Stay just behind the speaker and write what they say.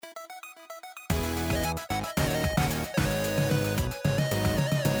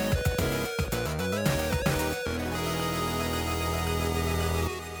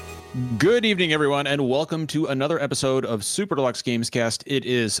Good evening, everyone, and welcome to another episode of Super Deluxe Gamescast. It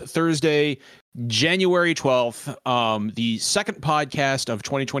is Thursday, January 12th, the second podcast of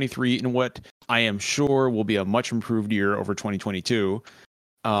 2023 in what I am sure will be a much improved year over 2022.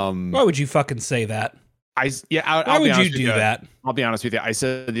 Why would you fucking say that? Why would you do that? I'll be honest with you. I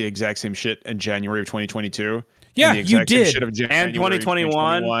said the exact same shit in January of 2022. Yeah, you did. And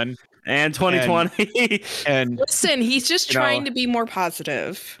 2021. And 2020. And listen, he's just trying to be more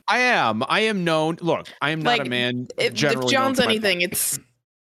positive. I am known. Look, I am not a man. If John's anything, it's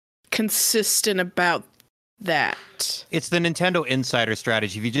consistent about that. It's the Nintendo insider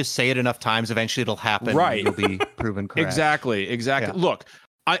strategy. If you just say it enough times, eventually it'll happen. Right. You'll be proven correct. Exactly. Yeah.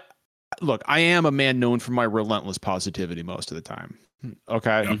 Look, I am a man known for my relentless positivity most of the time.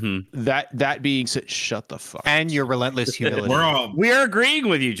 Okay. Mm-hmm. That being said, shut the fuck. And your relentless humility. We're agreeing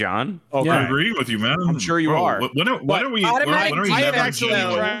with you, John. Okay. I'm agreeing with you, man. I'm sure you are. When are we? I am actually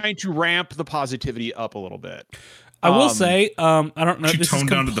genuine? trying to ramp the positivity up a little bit. I will say, I don't know. You tone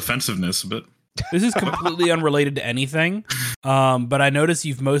down the defensive a bit. This is completely unrelated to anything. But I noticed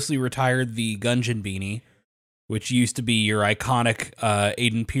you've mostly retired the Gungeon beanie, which used to be your iconic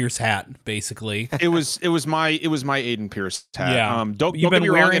Aiden Pierce hat, basically. It was my Aiden Pierce hat. Yeah. Don't get me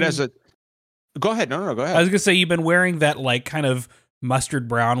wrong. It as a. Go ahead. No, go ahead. I was gonna say you've been wearing that like kind of mustard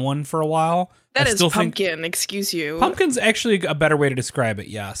brown one for a while. That is pumpkin. Excuse you. Pumpkin's actually a better way to describe it.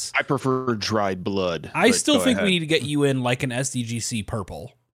 Yes. I prefer dried blood. I still think we need to get you in like an SDGC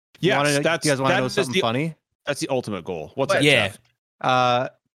purple. Yes, you guys want to know something funny? That's the ultimate goal. What's that? Yeah. Jeff?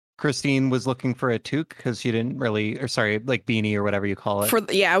 Christine was looking for a toque because she didn't really, like beanie or whatever you call it.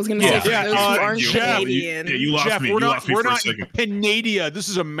 I was going to say for those who aren't Canadian. You lost me. We're You lost me we're for a not second. Canada. This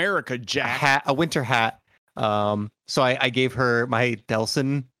is America, Jack. A winter hat. So I gave her my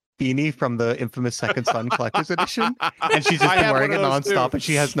Delson beanie from the infamous Second Son Collector's Edition, and she's just been wearing it nonstop, and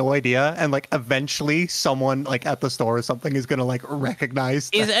she has no idea. And like eventually, someone like at the store or something is gonna like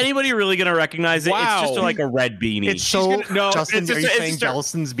recognize. Is anybody really gonna reconize it? Wow. It's just like a red beanie. It's so Justin, are you saying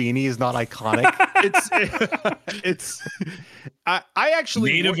Delson's beanie is not iconic? I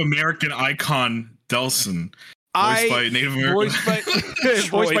actually Native American icon Delson. Voiced by Native American.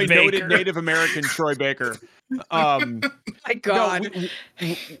 Voiced by noted Native American Troy Baker. My God.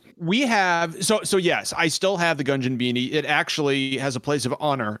 No, we have so yes, I still have the Gungeon beanie. It actually has a place of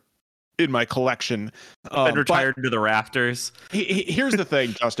honor in my collection. And retired to the rafters. Here's the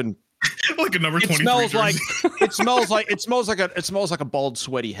thing, Justin. Like a number 23. It smells like a bald,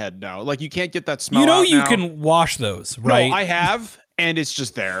 sweaty head now. Like you can't get that smell. You know out you now. can wash those, right? No, I have, and it's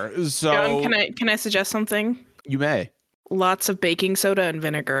just there. So John, can I suggest something? You may. Lots of baking soda and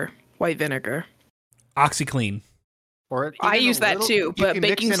vinegar, white vinegar. OxyClean. Or I use that too, but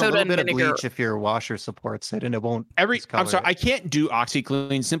baking soda and vinegar. Bleach if your washer supports it, and it won't. I'm sorry, I can't do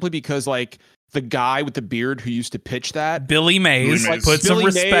OxyClean simply because like the guy with the beard who used to pitch that, Billy Mays. Put some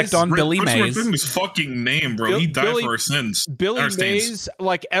respect on Billy Mays. His fucking name, bro. He died for our sins. Billy Mays,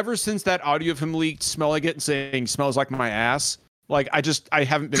 like ever since that audio of him leaked, smell like it and saying smells like my ass. Like I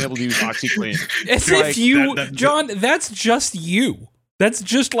haven't been able to use OxyClean. As if you, John, that's just you. That's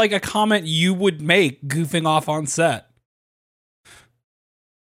just like a comment you would make goofing off on set. I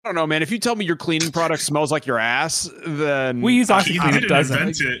don't know, man. If you tell me your cleaning product smells like your ass, then we use OxyClean. It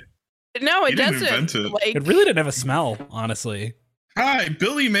doesn't. No, it doesn't. It really didn't have a smell, honestly. Hi,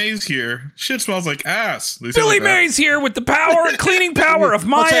 Billy Mays here. Shit smells like ass. Billy Mays here with the power, cleaning power of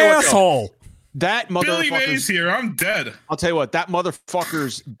my asshole. That motherfucker's Billy Mays here. I'm dead. I'll tell you what. That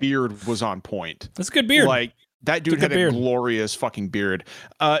motherfucker's beard was on point. That's a good beard. Like that dude had a glorious fucking beard.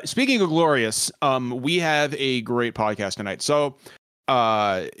 Speaking of glorious, we have a great podcast tonight. So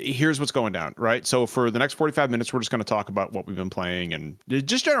here's what's going down, right? So for the next 45 minutes, we're just going to talk about what we've been playing and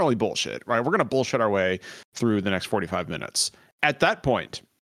just generally bullshit, right? We're going to bullshit our way through the next 45 minutes. At that point,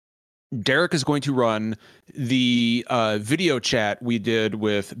 Derek is going to run the video chat we did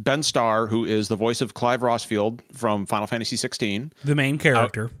with Ben Starr, who is the voice of Clive Rossfield from Final Fantasy 16. The main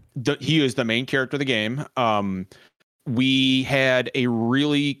character. He is the main character of the game. We had a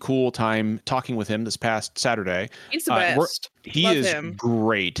really cool time talking with him this past Saturday. He's the best. He is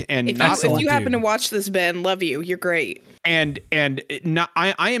great. And if you happen to watch this, Ben, love you. You're great. And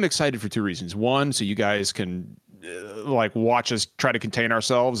I am excited for two reasons. One, so you guys can like watch us try to contain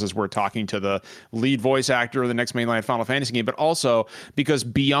ourselves as we're talking to the lead voice actor of the next mainline Final Fantasy game, but also because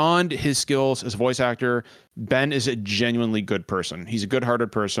beyond his skills as a voice actor, Ben is a genuinely good person. He's a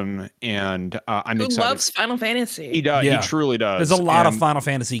good-hearted person, and I'm excited. Who loves Final Fantasy? He does. Yeah. He truly does. There's a lot of Final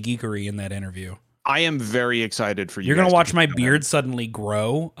Fantasy geekery in that interview. I am very excited for you. You're gonna watch my beard suddenly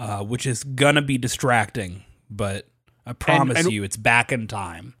grow, which is gonna be distracting, but I promise you, it's back in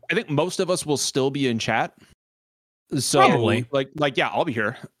time. I think most of us will still be in chat. So Probably. like yeah, I'll be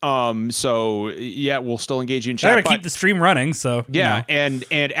here. So yeah, we'll still engage you in chat. I gotta keep the stream running. So yeah, and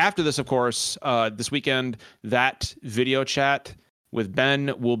after this, of course, this weekend, that video chat with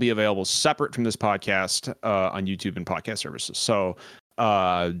Ben will be available separate from this podcast on YouTube and podcast services. So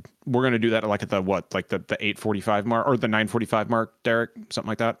we're gonna do that like at the 8:45 mark or the 9:45 mark, Derek, something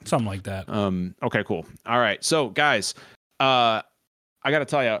like that. Something like that. Okay, cool. All right, so guys, I gotta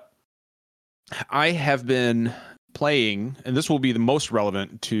tell you, I have been playing, and this will be the most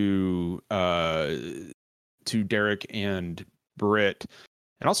relevant to Derek and Britt,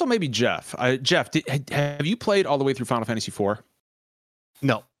 and also maybe Jeff. Jeff, have you played all the way through Final Fantasy IV?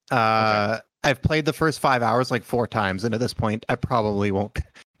 No. Okay. I've played the first 5 hours like 4 times, and at this point, I probably won't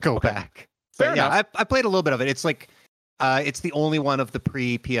go back. Fair enough. Yeah, I played a little bit of it. It's like it's the only one of the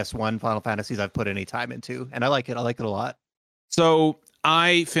pre-PS1 Final Fantasies I've put any time into, and I like it. I like it a lot. So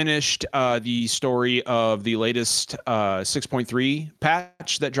I finished the story of the latest 6.3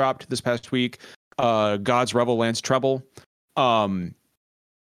 patch that dropped this past week, God's Rebel Lance Treble. And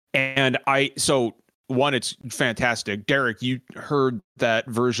one, it's fantastic. Derek, you heard that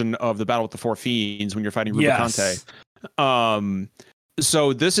version of the Battle with the Four Fiends when you're fighting Rubicante. Yes.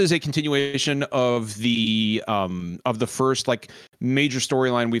 So this is a continuation of the first like major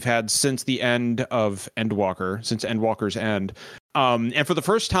storyline we've had since the end of Endwalker, since Endwalker's end. And for the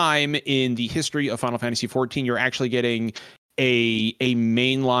first time in the history of Final Fantasy XIV, you're actually getting a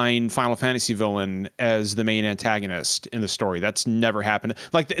mainline Final Fantasy villain as the main antagonist in the story. That's never happened.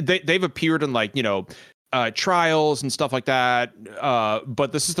 Like they've appeared in like, trials and stuff like that.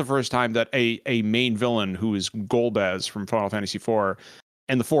 But this is the first time that a main villain who is Golbez from Final Fantasy IV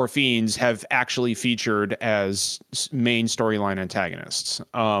and the Four Fiends have actually featured as main storyline antagonists.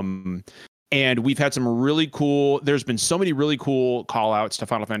 And we've had some really cool, there's been so many really cool call outs to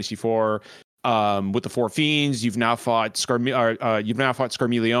Final Fantasy IV. With the Four Fiends, you've now fought Scarmilione,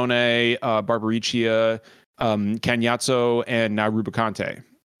 Barbaricia, Cagnazzo, and now Rubicante.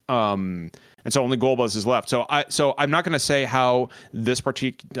 And so only Golbez is left. So I'm not going to say how this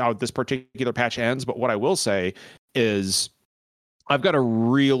particular patch ends, but what I will say is I've got a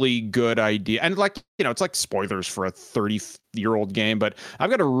really good idea. And it's like spoilers for a 30-year-old game, but I've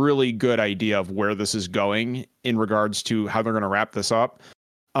got a really good idea of where this is going in regards to how they're going to wrap this up.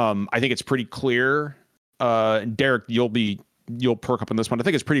 I think it's pretty clear. Derek, you'll perk up on this one. I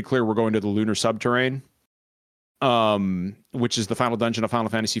think it's pretty clear we're going to the Lunar Subterrane, which is the final dungeon of Final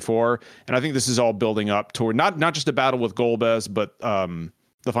Fantasy IV. And I think this is all building up toward not just a battle with Golbez, but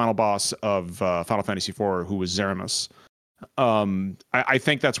the final boss of Final Fantasy IV, who was Zeramus. I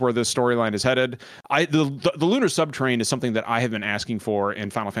think that's where this storyline is headed. The Lunar Subterrane is something that I have been asking for in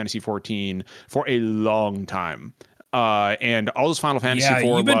Final Fantasy XIV for a long time. And all this Final Fantasy IV.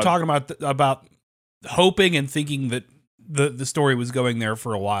 You've been talking about hoping and thinking that the story was going there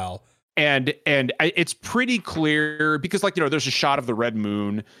for a while. And it's pretty clear because there's a shot of the red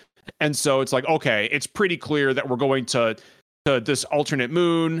moon, and so it's like, okay, it's pretty clear that we're going to this alternate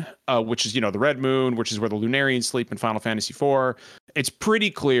moon, which is the red moon, which is where the Lunarians sleep in Final Fantasy IV. It's pretty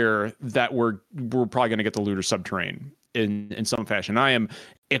clear that we're probably going to get the Lunar Subterrane in some fashion. I am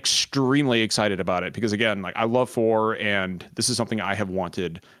extremely excited about it because again, I love 4, and this is something I have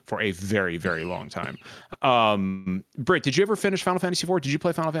wanted for a very, very long time. Britt, did you ever finish Final Fantasy IV? Did you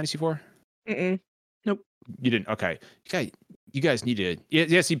play Final Fantasy IV? Nope. You didn't? Okay. You guys need to.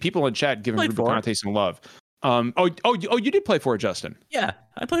 Yeah. See, people in chat giving Rubicante some love. You did play 4, Justin. Yeah,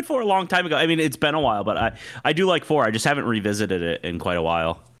 I played 4 a long time ago. I mean, it's been a while, but I do like 4. I just haven't revisited it in quite a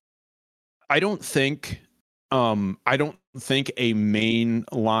while. I don't think a main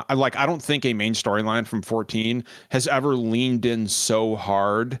storyline from 14 has ever leaned in so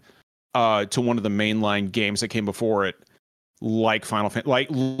hard to one of the mainline games that came before it, like Final Fantasy,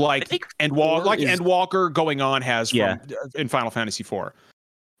 Endwalker going on has in Final Fantasy IV,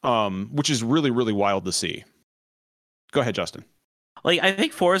 which is really, really wild to see. Go ahead, Justin. I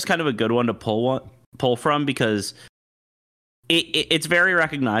think 4 is kind of a good one to pull from because it's very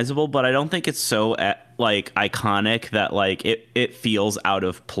recognizable, but I don't think it's so iconic that it feels out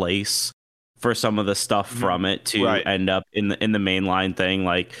of place for some of the stuff from it to end up in the mainline thing.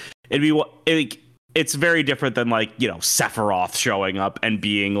 It's very different than Sephiroth showing up and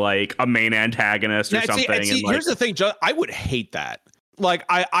being a main antagonist or something. Here's the thing, I would hate that.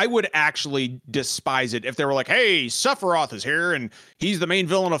 I would actually despise it if they were like, hey, Sephiroth is here and he's the main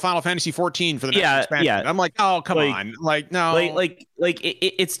villain of Final Fantasy XIV for the next expansion. Yeah. I'm like, oh, come on. No.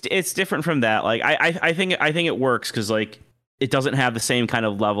 It's different from that. I think it works because it doesn't have the same kind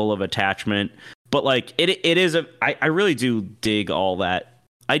of level of attachment But like it is I really do dig all that.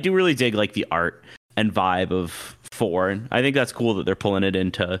 I do really dig like the art and vibe of 4, and I think that's cool that they're pulling it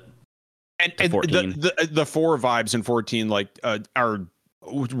into and 14. The 4 vibes in 14 like are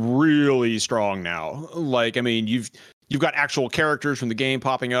really strong now. Like, I mean, you've got actual characters from the game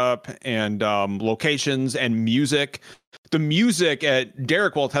popping up, and locations and music. The music at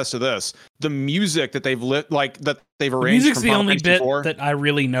Derek will attest to this. The music that they've arranged. Music's the only bit 4. that I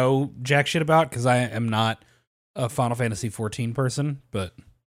really know jack shit about because I am not a Final Fantasy 14 person, but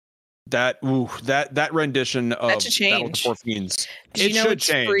that rendition of That should change. Battle of the Four Fiends. Did you know it's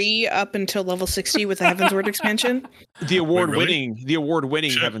free up until level 60 with the Heavensward expansion? The award-winning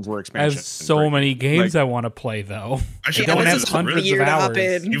Heavensward I expansion. have so many games I want to play though. I I don't have hundreds of hours.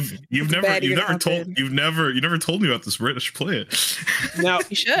 You've never told me about this, Britt. I should play it. Now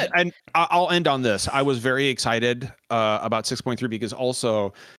You should. And I'll end on this. I was very excited about 6.3 because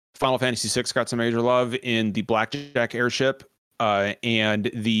also Final Fantasy 6 got some major love in the Blackjack airship. And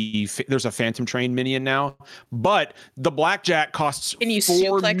there's a Phantom Train minion now, but the Blackjack costs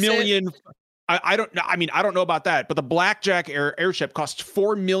 $4 million. I don't know about that, but the Blackjack airship costs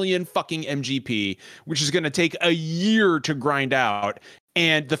 4 million fucking MGP, which is going to take a year to grind out.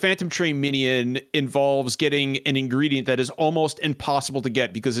 And the Phantom Train minion involves getting an ingredient that is almost impossible to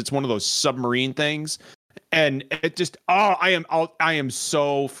get because it's one of those submarine things. And it just, I am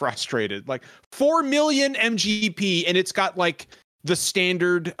so frustrated. Like 4 million MGP, and it's got like the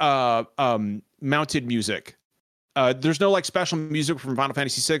standard mounted music. There's no like special music from Final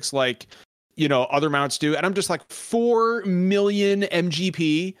Fantasy 6 like, you know, other mounts do. And I'm just like 4 million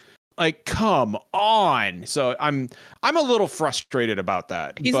MGP. Like, come on. So I'm a little frustrated about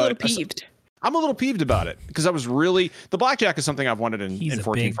that. He's a little peeved. I'm a little peeved about it because I was really, the Blackjack is something I've wanted in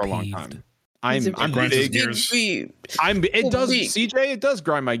 14 for a long time. It does grind my gears. It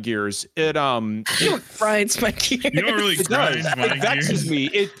grinds my gears. You don't really grind my gears. It vexes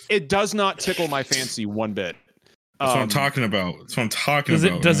me. It does not tickle my fancy one bit. That's what I'm talking about. Does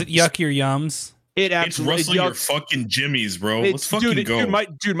it yuck your yums? It's rustling your fucking jimmies, bro. Let's fucking go. My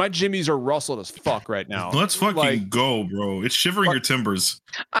jimmies are rustled as fuck right now. Let's fucking go, bro. It's shivering your timbers.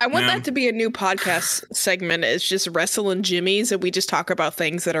 I want that to be a new podcast segment. It's just wrestling jimmies, and we just talk about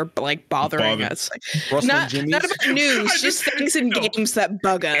things that are like bothering us. Like, not about news, just things in games that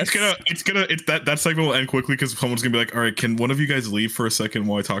bug us. That segment will end quickly because someone's gonna be like, all right, can one of you guys leave for a second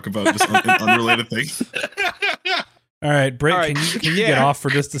while I talk about just unrelated things? All right, Britt, can you get off for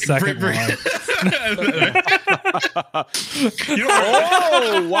just a second?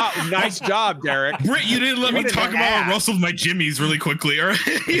 Oh, wow. Nice job, Derek. Britt, you didn't let me talk about how I rustled my jimmies really quickly, all right?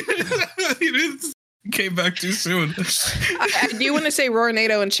 You came back too soon. I do want to say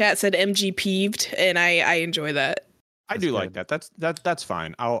Rorinado in chat said MG peeved, and I enjoy that. I do like that. That's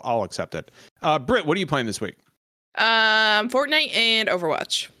fine. I'll accept it. Britt, what are you playing this week? Fortnite and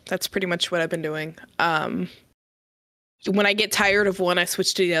Overwatch. That's pretty much what I've been doing. When I get tired of one, I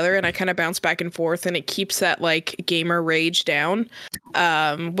switch to the other, and I kind of bounce back and forth, and it keeps that like gamer rage down,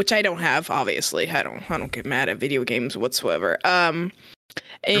 which I don't have. Obviously, I don't get mad at video games whatsoever. And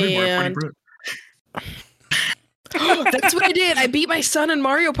that's what I did. I beat my son in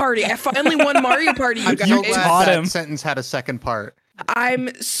Mario Party. I finally won Mario Party. I'm so glad that sentence had a second part. I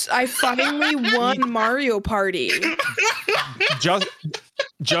finally won Mario Party.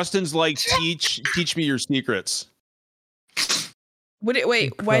 Justin's like, teach me your secrets.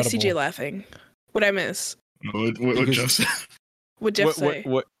 Wait, why is CJ laughing? What'd I miss? What Jeff say?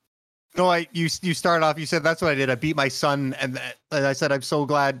 No, you started off. You said that's what I did. I beat my son, and I said I'm so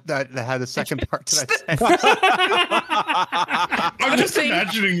glad that I had a second part to that. I'm just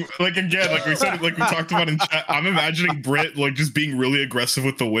imagining, like again, like we said, like we talked about in chat. I'm imagining Britt like just being really aggressive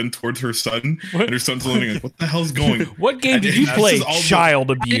with the wind towards her son, and her son's living like, "What the hell's going? What game did you play?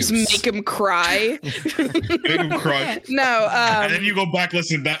 Child abuse. Just make him cry. Make him cry. No. And then you go back.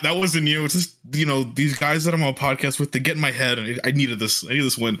 Listen, that wasn't you. It's just these guys that I'm on a podcast with. They get in my head, and I needed this. I needed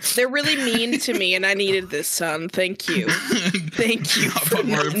this win. They're really mean to me, and I needed this, son. Thank you. Thank you for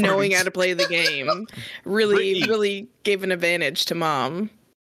knowing how to play the game. Really gave an advantage to mom.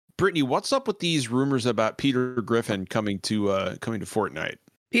 Brittany, what's up with these rumors about Peter Griffin coming to Fortnite?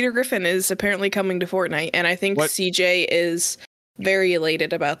 Peter Griffin is apparently coming to Fortnite, and I think CJ is very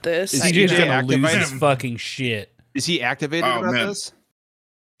elated about this. CJ's gonna lose his fucking shit. Is he activated about this?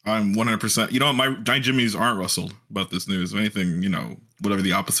 I'm 100%. You know, my jimmies aren't rustled about this news. If anything, whatever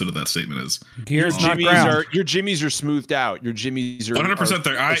the opposite of that statement is. Gears not ground. Your jimmies are smoothed out. Your jimmies are 100%.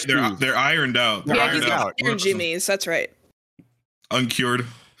 They're ironed out. They're ironed out. Jimmies. That's right. Uncured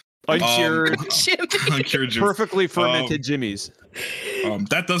jimmies. Perfectly fermented jimmies.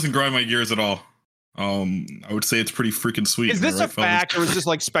 That doesn't grind my gears at all. I would say it's pretty freaking sweet. Is this a fact, or is this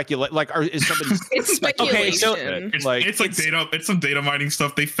like speculate? Like, is somebody? It's speculation. Okay, so it's like data. It's some data mining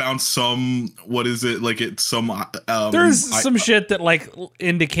stuff. They found some. What is it? Like it's some. There's some shit that like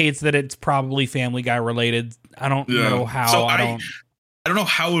indicates that it's probably Family Guy related. I don't know how. So I don't know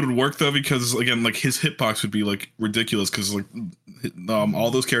how it would work though, because again, like his hitbox would be like ridiculous because like all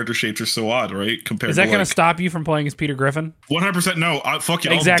those character shapes are so odd, right? Compared. Is that to, going to like, stop you from playing as Peter Griffin? 100% no. Fuck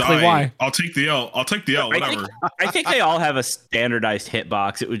it. Exactly I'll die. why. I'll take the L. Whatever. I think they all have a standardized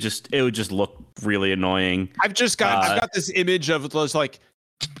hitbox. It would just look really annoying. I've got this image of those like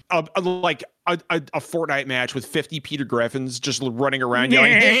a Fortnite match with 50 Peter Griffins just running around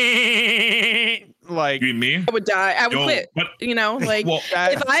yelling. Like, You mean me? I would die. I would quit. But, You know, like well,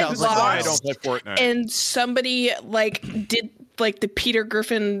 if I sounds like why I don't lost play Fortnite. and somebody like did like the Peter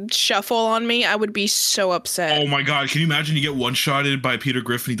Griffin shuffle on me, I would be so upset. oh my god, can you imagine you get one-shotted by Peter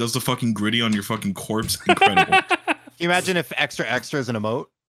Griffin? He does the fucking gritty on your fucking corpse. Incredible. Can you imagine if extra is an emote?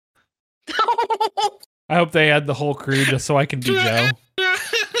 I hope they had the whole crew just so I can be Joe.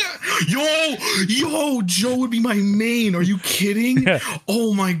 Yo, Joe would be my main. Are you kidding?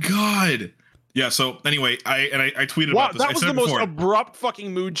 Oh my god. Yeah, so anyway, I tweeted Wow, about this. that was the most abrupt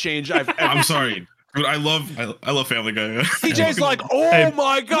fucking mood change I've ever. I'm sorry. But I love Family Guy. TJ's like, oh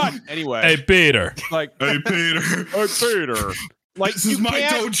my god. Anyway, Hey, Peter. like, Hey Peter. hey Peter. Like, This is my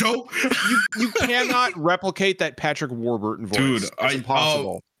dojo. You cannot replicate that Patrick Warburton voice. Dude, It's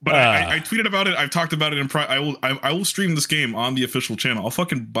impossible. But I tweeted about it. I've talked about it in I will stream this game on the official channel. I'll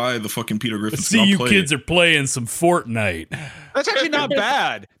fucking buy the fucking Peter Griffin. See, you kids are playing some Fortnite. That's actually not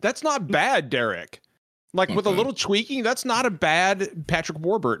bad. That's not bad, Derek. Like, with a little tweaking, that's not a bad Patrick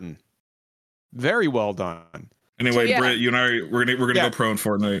Warburton. Very well done. Anyway, So, yeah. Britt, you and I we're gonna go pro in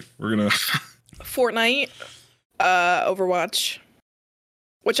Fortnite. We're gonna Fortnite, Overwatch,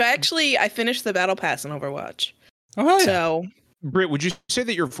 which I finished the battle pass in Overwatch. Oh, hell yeah. So Britt, would you say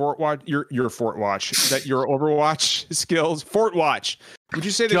that your Overwatch skills, Fort Watch? Would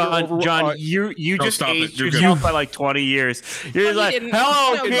you say that John, you just stop it. aged You're yourself good. by like 20 years. You're No, like, he didn't.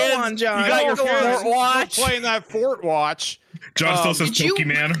 hello, No, go kids. on, John. You got your Go on. Fort Watch. playing that Fort Watch? John still says did you-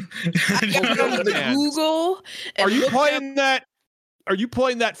 Pokemon. I got on the Man. Google. And Are you looked playing that? Are you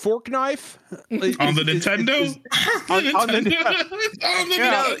playing that fork knife On the Nintendo? on the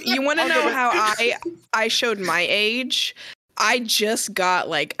No, you want to know how I showed my age? I just got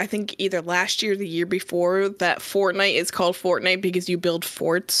like I think either last year or the year before that Fortnite is called Fortnite because you build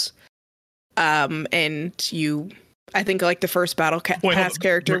forts. And I think like the first battle pass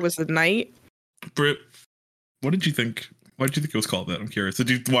character was the knight. Britt, what did you think? Why did you think it was called that? I'm curious.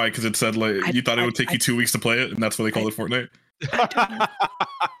 Why? Because it said like you thought it would take you 2 weeks to play it, and that's why they called it Fortnite.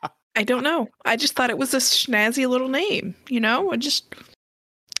 I don't know. I just thought it was a snazzy little name. You know, I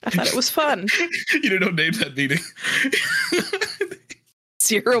thought it was fun. You didn't know names had meaning.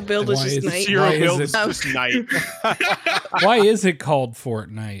 Zero build is Why just is- knight. Zero Why is build it- is just night. Why is it called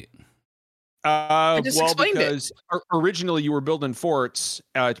Fortnite? just Well, explained it. because originally you were building forts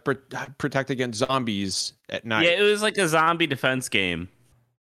to protect against zombies at night. Yeah, it was like a zombie defense game.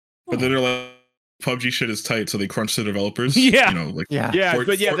 But then they're like, PUBG shit is tight, so they crunch the developers. Yeah. You know, like Yeah,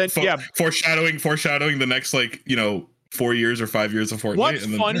 but yeah, foreshadowing the next 4 years or 5 years of Fortnite. What's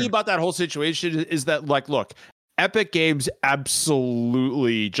and then, funny about that whole situation is that, like, look, Epic Games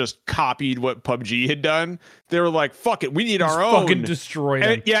absolutely just copied what PUBG had done. They were like, "Fuck it, we need our own." Fucking destroyed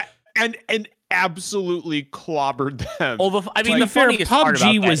and, them. and absolutely clobbered them. Well, the To be fair, funniest part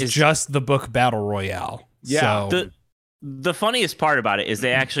about PUBG that was is just the book Battle Royale. Yeah. So, the funniest part about it is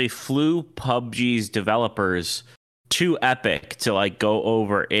they actually flew PUBG's developers to Epic to like go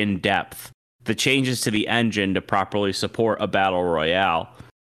over in depth the changes to the engine to properly support a battle royale,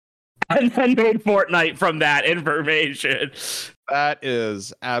 and then made Fortnite from that information. That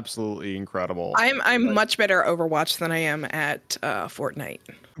is absolutely incredible. I'm much better at Overwatch than I am at Fortnite.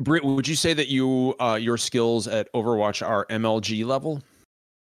 Britt, would you say that your skills at Overwatch are MLG level?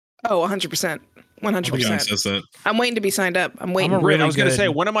 Oh, 100%. John 100%. says that. I'm waiting to be signed up. I'm waiting. I'm a Britt, really I was going to good- say,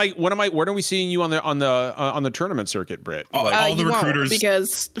 when are we seeing you on the tournament circuit, Britt? All the you won't, recruiters.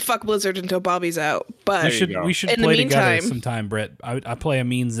 because fuck Blizzard until Bobby's out. But we should In the play together meantime- sometime, Britt. I play a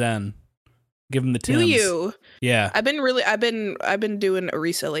mean Zen. Give him the do Tims. you? Yeah. I've been doing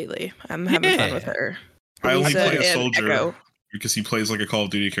Orisa lately. I'm having fun with her. I only Orisa play a and soldier Echo. because he plays like a Call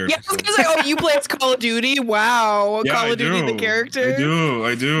of Duty character. Yeah, I was gonna say, oh, you play as Call of Duty? Wow, Yeah, Call I of Duty the do. character.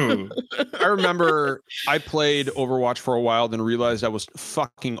 I do. I remember I played Overwatch for a while, then realized I was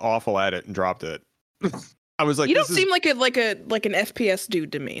fucking awful at it and dropped it. I was like, You don't this seem like an FPS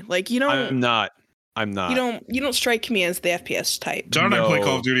dude to me. Like you don't. I'm not. You don't strike me as the FPS type. John and I play No.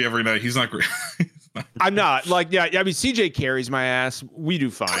 Call of Duty every night. He's not great. I'm not like, yeah. I mean, CJ carries my ass. We do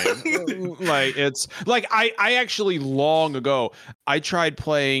fine. Like it's like I actually long ago I tried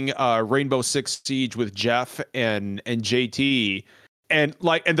playing Rainbow Six Siege with Jeff and JT, and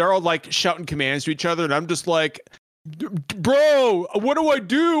they're all like shouting commands to each other, and I'm just like, bro, what do I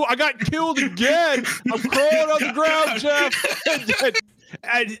do? I got killed again. I'm crawling on the ground, Jeff.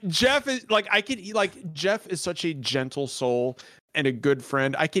 And Jeff is like, Jeff is such a gentle soul and a good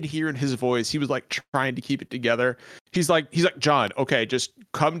friend. I could hear in his voice, he was like trying to keep it together. He's like, John, okay, just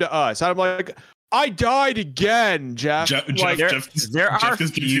come to us. I'm like, I died again, Jeff. There are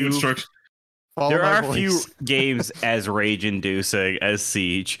few games as rage-inducing as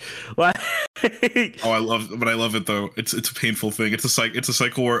Siege. I love it though. It's a painful thing. It's a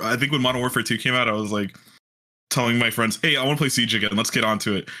cycle where I think when Modern Warfare 2 came out, I was like telling my friends, hey, I want to play Siege again. Let's get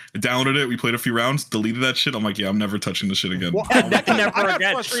onto it. I downloaded it. We played a few rounds, deleted that shit. I'm like, yeah, I'm never touching this shit again. Well, I got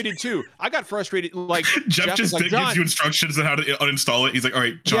frustrated too. Like Jeff just gives you instructions on how to uninstall it. He's like, all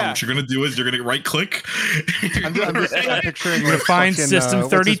right, John, what you're going to do is you're going to right click. I'm just picturing you find System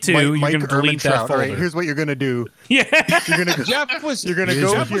 32. You're going to delete that folder. Right, here's what you're going to do. Yeah. You're going to go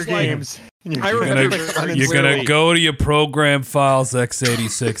to your games. You're gonna go to your program files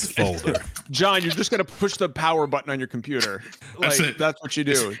x86 folder. John, you're just gonna push the power button on your computer. That's what you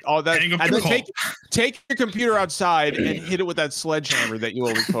do. All that, and then take your computer outside and hit it with that sledgehammer that you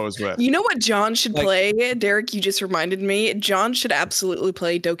always pose with. You know what John should play? Derek, you just reminded me. John should absolutely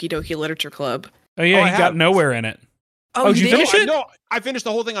play Doki Doki Literature Club. Oh yeah, he got nowhere in it. Oh, did you finish it? No, I finished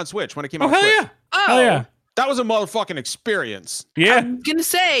the whole thing on Switch when it came out. Oh hell yeah! Hell yeah! That was a motherfucking experience. Yeah. I'm gonna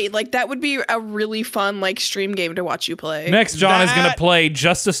say, like, that would be a really fun, like, stream game to watch you play. Next, John is gonna play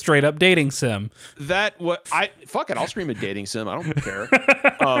just a straight up dating sim. Fuck it, I'll stream a dating sim. I don't care.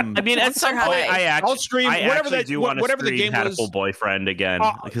 I mean, at some point, I'll stream whatever the game was. Hateful Boyfriend again,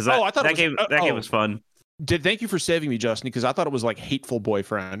 because that game was fun. Thank you for saving me, Justin, because I thought it was like Hateful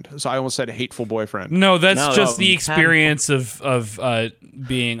Boyfriend. So I almost said Hateful Boyfriend. No, that's just the experience of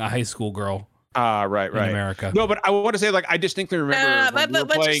being a high school girl. Right. In America. No, but I want to say, like, I distinctly remember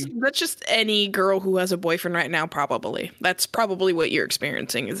that's just any girl who has a boyfriend right now. Probably that's probably what you're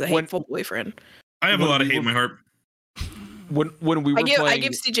experiencing is a hateful boyfriend. I have a lot of hate in my heart. When we were I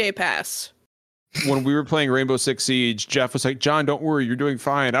give CJ a pass. When we were playing Rainbow Six Siege, Jeff was like, John, don't worry, you're doing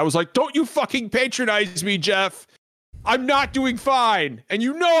fine. I was like, don't you fucking patronize me, Jeff. I'm not doing fine, and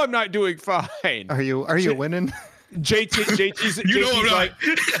you know I'm not doing fine. Are you winning? JT's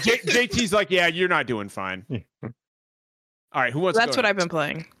like, yeah, you're not doing fine. All right, who wants to go That's what I've been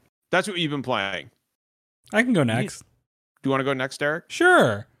playing. That's what you've been playing. I can go next. Do you want to go next, Derek?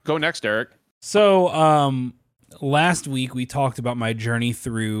 Sure. Go next, Derek. So, last week we talked about my journey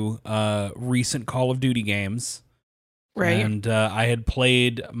through recent Call of Duty games. Right. And I had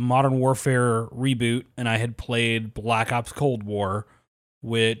played Modern Warfare Reboot, and I had played Black Ops Cold War,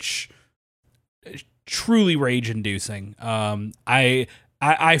 which truly rage-inducing. I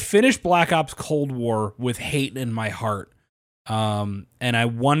finished Black Ops Cold War with hate in my heart, and I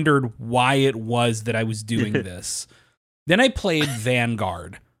wondered why it was that I was doing this. Then I played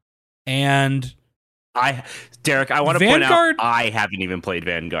Vanguard, and Derek, I want to point out I haven't even played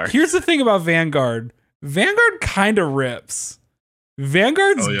Vanguard. Here's the thing about Vanguard. Vanguard kind of rips.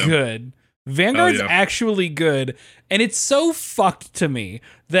 Vanguard's good. Vanguard's actually good, and it's so fucked to me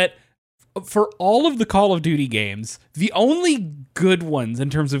that for all of the Call of Duty games, the only good ones in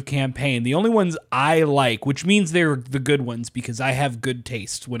terms of campaign, the only ones I like, which means they're the good ones because I have good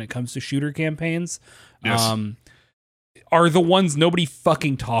taste when it comes to shooter campaigns, are the ones nobody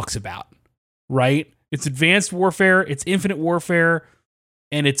fucking talks about, right? It's Advanced Warfare, it's Infinite Warfare,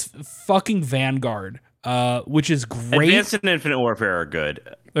 and it's fucking Vanguard, which is great. Advanced and Infinite Warfare are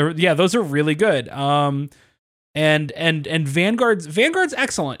good. Yeah, those are really good. And Vanguard's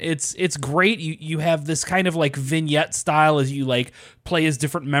excellent. It's great. You have this kind of like vignette style as you like play as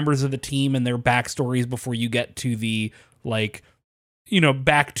different members of the team and their backstories before you get to the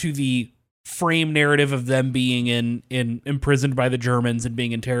back to the frame narrative of them being imprisoned by the Germans and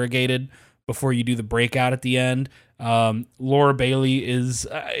being interrogated before you do the breakout at the end. Laura Bailey is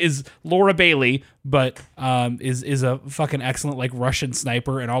Laura Bailey, but is a fucking excellent like Russian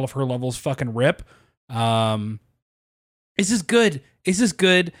sniper, and all of her levels fucking rip. It's just good.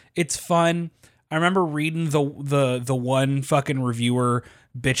 It's fun. I remember reading the one fucking reviewer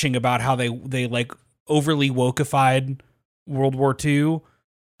bitching about how they like overly wokeified World War II.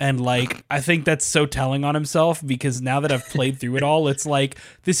 And like, I think that's so telling on himself because now that I've played through it all, it's like,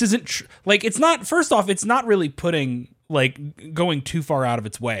 this isn't like, it's not, first off, it's not really going too far out of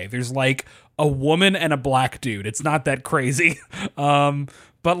its way. There's like a woman and a black dude. It's not that crazy. But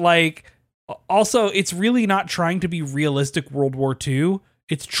like, Also, it's really not trying to be realistic World War II.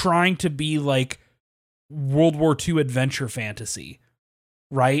 It's trying to be like World War II adventure fantasy,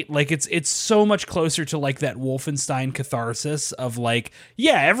 right? Like it's so much closer to like that Wolfenstein catharsis of like,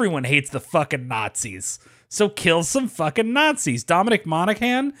 yeah, everyone hates the fucking Nazis, so kill some fucking Nazis. Dominic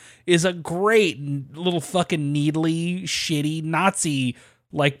Monaghan is a great little fucking needly, shitty Nazi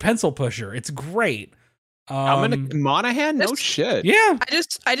like pencil pusher. It's great. Monaghan? No shit. Yeah.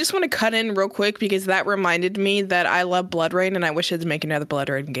 I just want to cut in real quick because that reminded me that I love BloodRayne and I wish they'd make another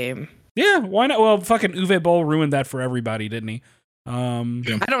BloodRayne game. Yeah, why not? Well, fucking Uwe Boll ruined that for everybody, didn't he? I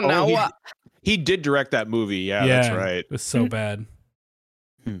don't know. He did direct that movie. Yeah, that's right. It was so bad.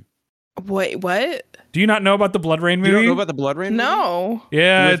 Wait, what? Do you not know about the BloodRayne movie? You don't know about the BloodRayne movie? No.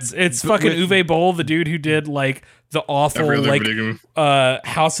 Yeah, it's fucking Uwe Boll, the dude who did like the awful like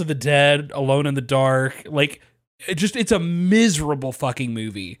House of the Dead, Alone in the Dark. Like it's a miserable fucking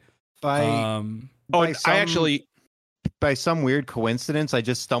movie. By some weird coincidence, I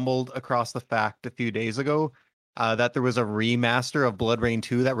just stumbled across the fact a few days ago that there was a remaster of BloodRayne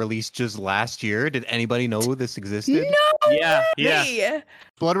 2 that released just last year. Did anybody know this existed? No. Yeah.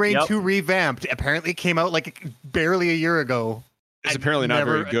 BloodRayne 2 revamped. Apparently came out like barely a year ago. It's apparently not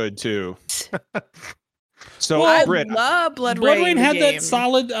very good too. So I Britt, love BloodRayne. BloodRayne had that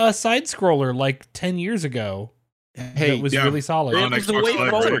solid side scroller like 10 years ago. Hey, it was really solid. On It was Xbox way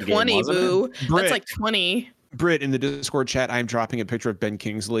Live, more right? 20, boo. Britt. That's like 20. Britt, in the Discord chat, I'm dropping a picture of Ben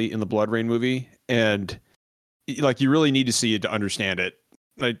Kingsley in the BloodRayne movie, and like you really need to see it to understand it.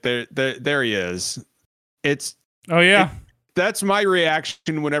 Like there he is. It's that's my reaction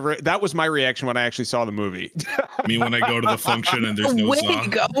that was my reaction when I actually saw the movie. Me when I go to the function and there's no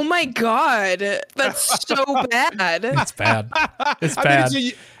song. Oh my god, that's so bad. It's bad. It's bad.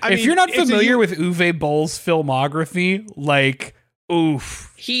 If you're not familiar with Uwe Boll's filmography, like,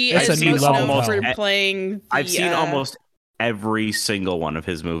 oof, he that's is a new level for playing. I've seen almost every single one of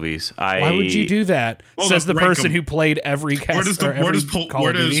his movies. Why would you do that? Well, Says the person who played every cast. Where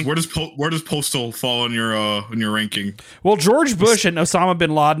does Postal fall in your ranking? Well, George Bush and Osama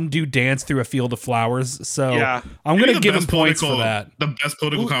bin Laden do Dance Through a Field of Flowers, so I'm going to give him points for that. The best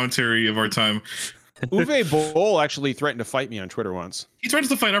political commentary of our time. Uwe Boll actually threatened to fight me on Twitter once. He threatens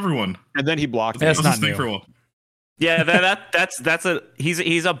to fight everyone, and then he blocked me. That's not new. For a while. Yeah,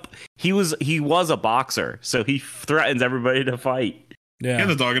 he was a boxer, so he threatens everybody to fight. Yeah, he had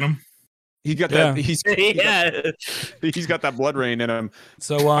the dog in him. He got that. He's got that BloodRayne in him.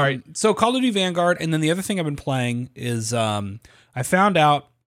 So all right. So Call of Duty Vanguard, and then the other thing I've been playing is I found out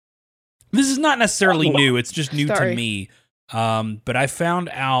this is not necessarily new. It's just new to me. But I found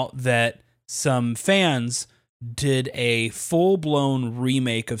out that some fans did a full-blown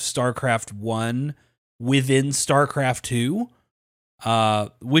remake of StarCraft 1 within StarCraft 2,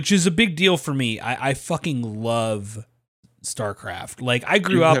 which is a big deal for me. I fucking love StarCraft. Like, I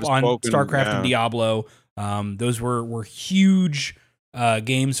grew up on StarCraft and Diablo. Those were huge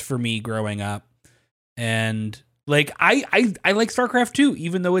games for me growing up. And like I like StarCraft 2,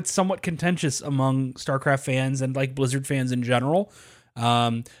 even though it's somewhat contentious among StarCraft fans and like Blizzard fans in general.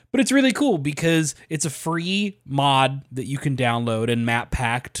 But it's really cool because it's a free mod that you can download and map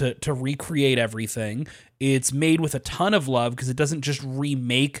pack to recreate everything. It's made with a ton of love because it doesn't just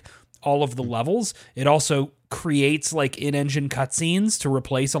remake all of the levels. It also creates like in-engine cutscenes to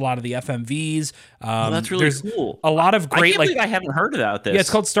replace a lot of the FMVs. That's really cool. A lot of great I haven't heard about this. Yeah, it's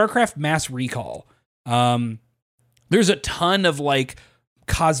called StarCraft Mass Recall. There's a ton of like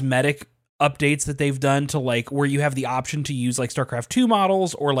cosmetic updates that they've done to like where you have the option to use like StarCraft 2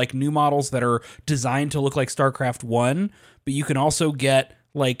 models or like new models that are designed to look like StarCraft 1, but you can also get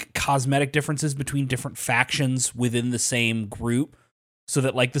like cosmetic differences between different factions within the same group, so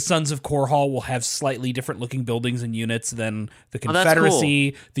that like the Sons of Korhal will have slightly different looking buildings and units than the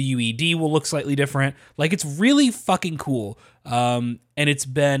Confederacy. Cool. The UED will look slightly different. Like, it's really fucking cool. And it's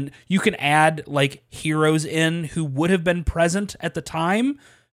been, you can add like heroes in who would have been present at the time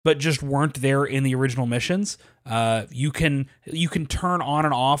but just weren't there in the original missions. You can turn on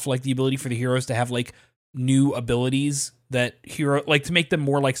and off like the ability for the heroes to have like new abilities that to make them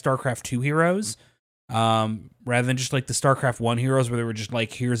more like StarCraft 2 heroes, rather than just like the StarCraft 1 heroes where they were just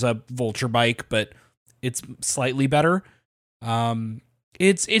like, here's a vulture bike, but it's slightly better.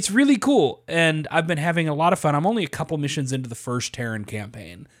 It's really cool, and I've been having a lot of fun. I'm only a couple missions into the first Terran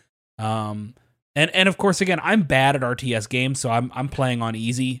campaign. And of course, again, I'm bad at RTS games, so I'm playing on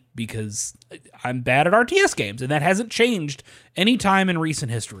easy because I'm bad at RTS games, and that hasn't changed any time in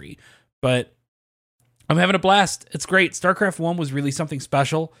recent history. But I'm having a blast. It's great. StarCraft 1 was really something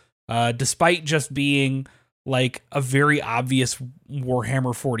special, despite just being like a very obvious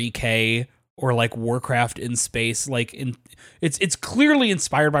Warhammer 40K or like Warcraft in space. Like it's clearly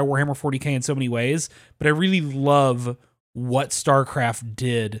inspired by Warhammer 40K in so many ways, but I really love what StarCraft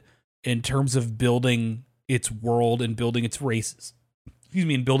did in terms of building its world and building its races.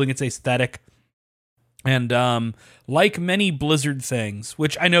 And building its aesthetic. And like many Blizzard things,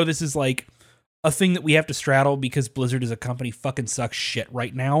 which I know this is like a thing that we have to straddle because Blizzard as a company fucking sucks shit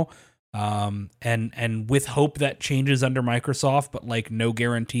right now. And with hope that changes under Microsoft, but like no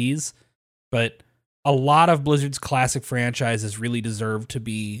guarantees. But a lot of Blizzard's classic franchises really deserve to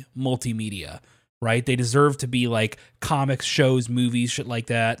be multimedia, right? They deserve to be like comics, shows, movies, shit like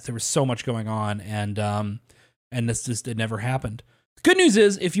that. There was so much going on, and this just it never happened. The good news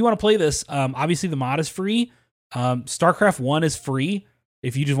is, if you want to play this, obviously the mod is free. StarCraft 1 is free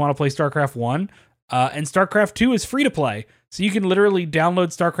if you just want to play StarCraft 1. And StarCraft 2 is free to play. So you can literally download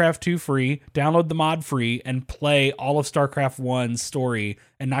StarCraft 2 free, download the mod free, and play all of StarCraft 1's story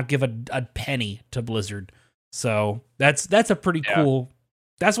and not give a penny to Blizzard. So that's a pretty cool.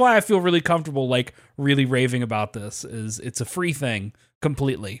 That's why I feel really comfortable, like really raving about this. Is it's a free thing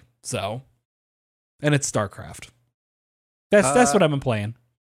completely. So, and it's StarCraft. That's what I've been playing.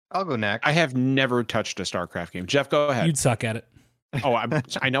 I'll go next. I have never touched a StarCraft game. Jeff, go ahead. You'd suck at it. Oh,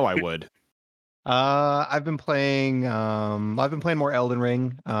 I know I would. I've been playing more Elden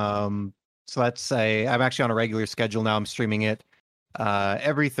Ring. So I'm actually on a regular schedule now. I'm streaming it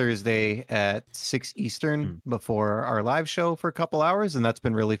every Thursday at 6 Eastern before our live show for a couple hours, and that's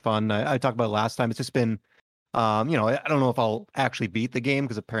been really fun. I talked about it last time. It's just been I don't know if I'll actually beat the game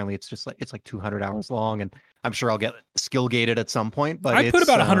because apparently it's like 200 hours long, and I'm sure I'll get skill gated at some point. But I put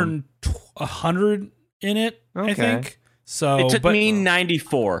about 100 in it, okay. I think. So it took me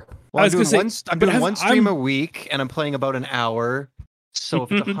 94. Well, I'm doing one stream a week, and I'm playing about an hour. So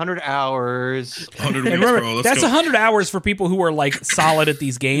if it's 100 hours, 100 weeks, remember, bro, that's 100 hours for people who are like solid at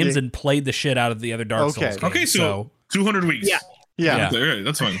these games and played the shit out of the other Dark Souls games. Okay, so 200 weeks. Yeah. Okay, right,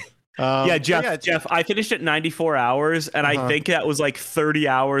 that's fine. Jeff, I finished at 94 hours, and I think that was like 30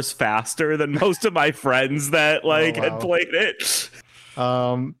 hours faster than most of my friends that had played it.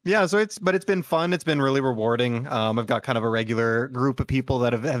 So it's been fun. It's been really rewarding. I've got kind of a regular group of people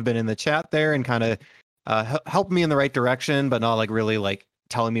that have been in the chat there and kind of helped me in the right direction, but not like really like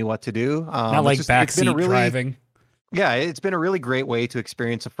telling me what to do. Not like backseat driving. Yeah, it's been a really great way to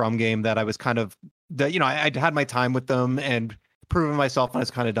experience a From game that I was kind of I'd had my time with them and proven myself, and I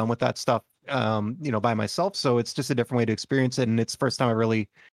was kind of done with that stuff by myself. So it's just a different way to experience it, and it's the first time I really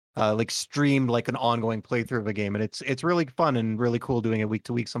streamed like an ongoing playthrough of a game, and it's really fun and really cool doing it week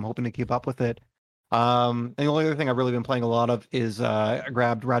to week. So I'm hoping to keep up with it. And the only other thing I've really been playing a lot of is I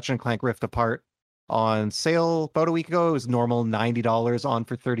grabbed Ratchet and Clank Rift Apart on sale about a week ago. It was normal $90 on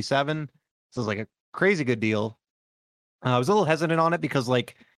for $37. So it was like a crazy good deal. I was a little hesitant on it because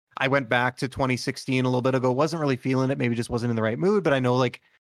like I went back to 2016 a little bit ago, wasn't really feeling it, maybe just wasn't in the right mood, but I know like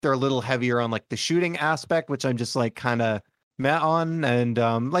they're a little heavier on like the shooting aspect, which I'm just like kind of met on, and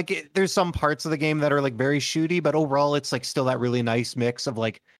there's some parts of the game that are like very shooty, but overall it's like still that really nice mix of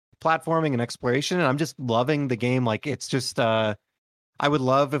like platforming and exploration, and I'm just loving the game. Like it's just I would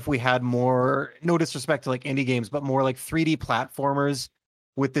love if we had more, no disrespect to like indie games, but more like 3D platformers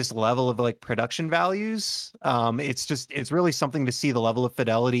with this level of like production values. It's really something to see the level of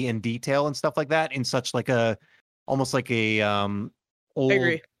fidelity and detail and stuff like that in such like a almost like a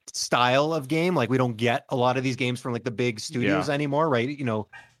old style of game. Like we don't get a lot of these games from like the big studios anymore, right?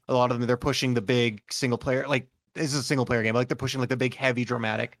 A lot of them, they're pushing the big single player, like this is a single player game, like they're pushing like the big heavy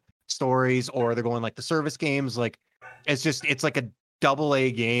dramatic stories, or they're going like the service games. Like it's like a AA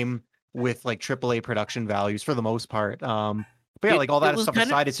game with like AAA production values for the most part. But yeah, like all that stuff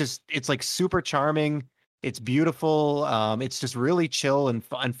aside, it's like super charming. It's beautiful. It's just really chill and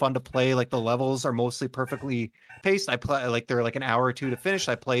fun to play. Like the levels are mostly perfectly paced. I play like they're like an hour or two to finish.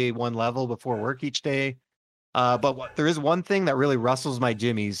 I play one level before work each day. But there is one thing that really rustles my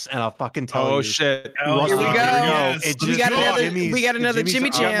jimmies, and I'll fucking tell you. Oh shit! Here we go. Yes. We got another Jimmy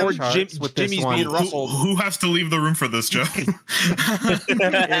Jam. Jimmy's being rustled. Who has to leave the room for this, Jeff?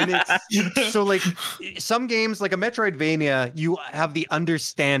 So like some games, like a Metroidvania, you have the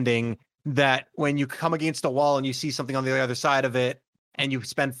understanding that when you come against a wall and you see something on the other side of it, and you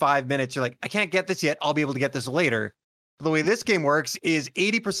spend 5 minutes, you're like, I can't get this yet. I'll be able to get this later. The way this game works is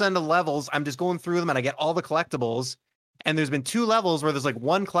 80% of levels, I'm just going through them and I get all the collectibles. And there's been 2 levels where there's like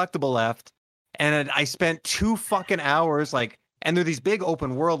 1 collectible left. And I spent 2 fucking hours, and they're these big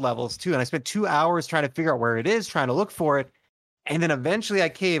open world levels too. And I spent 2 hours trying to figure out where it is, trying to look for it. And then eventually I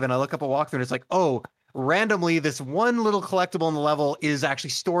cave and I look up a walkthrough and it's like, oh, randomly this one little collectible in the level is actually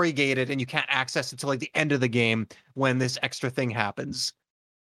story gated and you can't access it till like the end of the game when this extra thing happens.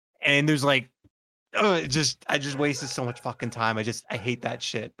 And there's like I just wasted so much fucking time. I hate that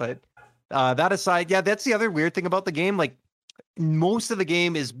shit. But that aside, yeah, that's the other weird thing about the game. Like, most of the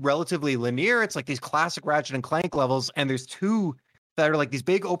game is relatively linear. It's like these classic Ratchet and Clank levels, and there's two that are like these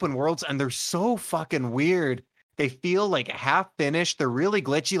big open worlds, and they're so fucking weird. They feel like half finished. They're really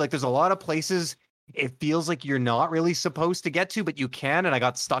glitchy. Like, there's a lot of places it feels like you're not really supposed to get to, but you can. And I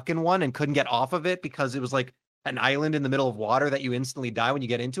got stuck in one and couldn't get off of it because it was like an island in the middle of water that you instantly die when you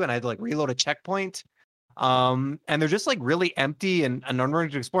get into it. And I had to like reload a checkpoint. And they're just like really empty and unwilling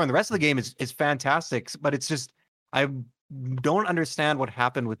to explore. And the rest of the game is fantastic, but it's just, I don't understand what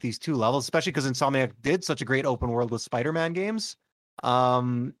happened with these two levels, especially because Insomniac did such a great open world with Spider-Man games.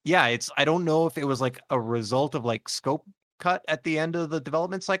 Yeah, I don't know if it was like a result of like scope cut at the end of the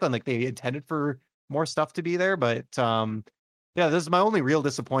development cycle and like they intended for more stuff to be there, but yeah, this is my only real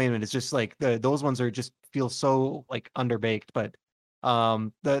disappointment. It's just like those ones are just feel so like underbaked, but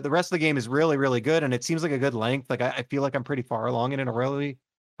the rest of the game is really, really good, and it seems like a good length. Like I feel like I'm pretty far along in it already,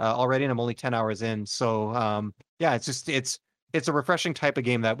 and I'm only 10 hours in. So yeah, it's a refreshing type of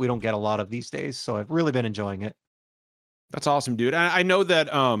game that we don't get a lot of these days. So I've really been enjoying it. That's awesome, dude. I know that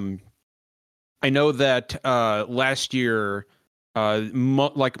last year,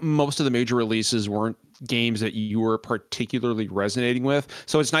 like most of the major releases weren't games that you were particularly resonating with.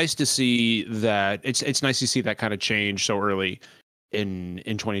 So it's nice to see that it's nice to see that kind of change so early in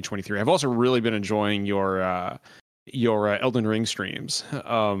 2023. I've also really been enjoying your Elden Ring streams.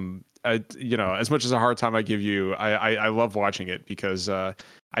 As much as a hard time I give you, I love watching it because I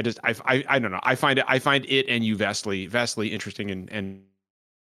don't know. I find it and you vastly interesting and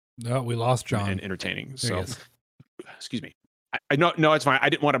no, we lost John. And entertaining. So excuse me. I know, no, it's fine. I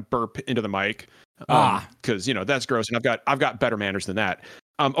didn't want to burp into the mic. Because that's gross, and I've got better manners than that.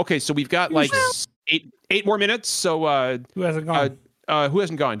 Okay, so we've got like eight more minutes. So who hasn't gone? Who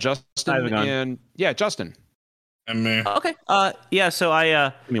hasn't gone? Justin and Justin. And me. Okay. Yeah. So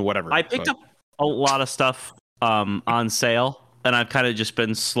I mean, whatever. I picked up a lot of stuff on sale, and I've kind of just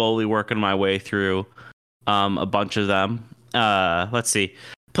been slowly working my way through a bunch of them. Let's see.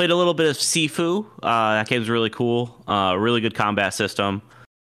 Played a little bit of Sifu. That game's really cool. Really good combat system.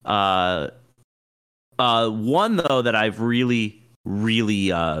 One though that I've really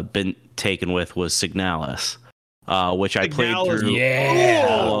been taken with was Signalis, which I played through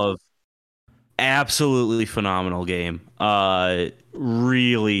all of. Absolutely phenomenal game.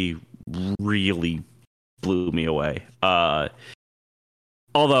 Really blew me away.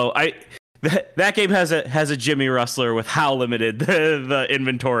 Although that game has a Jimmy Rustler with how limited the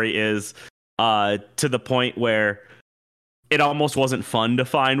inventory is, to the point where it almost wasn't fun to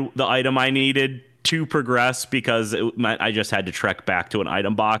find the item I needed to progress, because it meant I just had to trek back to an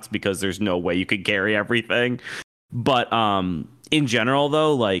item box because there's no way you could carry everything. But in general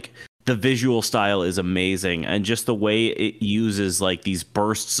though, like, the visual style is amazing, and just the way it uses like these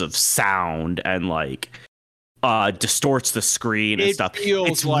bursts of sound and like distorts the screen and stuff.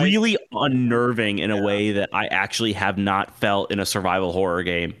 It's like, really unnerving in a way that I actually have not felt in a survival horror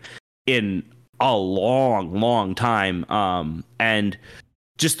game in a long time. And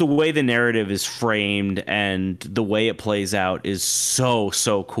just the way the narrative is framed and the way it plays out is so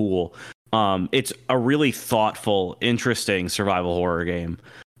cool. It's a really thoughtful, interesting survival horror game.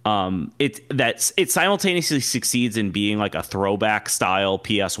 It simultaneously succeeds in being like a throwback style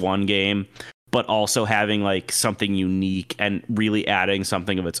PS1 game, but also having like something unique and really adding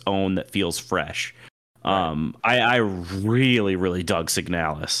something of its own that feels fresh. Right. I really dug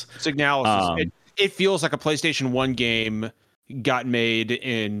Signalis. It feels like a PlayStation 1 game got made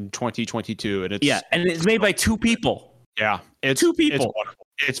in 2022, and it's made by two people. Yeah, it's two people. It's wonderful.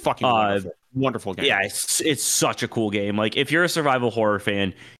 It's fucking wonderful. Wonderful game. Yeah, it's such a cool game. Like, if you're a survival horror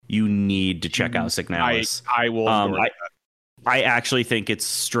fan, you need to check out Signalis. I will. I actually think it's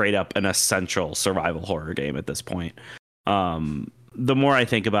straight up an essential survival horror game at this point. The more I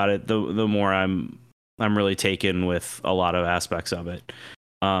think about it, the more I'm really taken with a lot of aspects of it.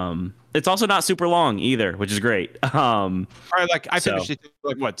 It's also not super long either, which is great. I finished it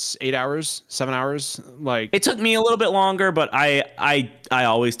like what, 8 hours, 7 hours. Like, it took me a little bit longer, but I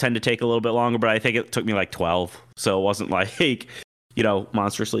always tend to take a little bit longer. But I think it took me like 12, so it wasn't like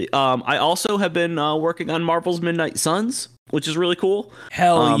monstrously. I also have been working on Marvel's Midnight Suns, which is really cool.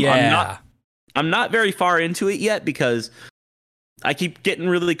 Hell yeah! I'm not very far into it yet because I keep getting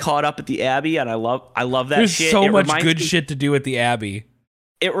really caught up at the Abbey, and I love that There's shit. There's so much good shit to do at the Abbey.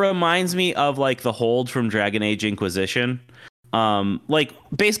 It reminds me of like the Hold from Dragon Age Inquisition. Like,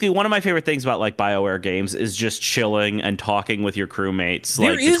 basically one of my favorite things about like BioWare games is just chilling and talking with your crewmates.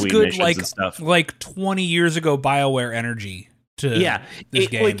 There like, is between good missions and stuff. like 20 years ago BioWare energy to this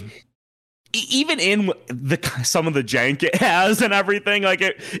game. Like, even in some of the jank it has and everything, like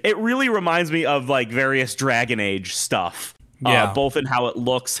it really reminds me of like various Dragon Age stuff. Yeah, both in how it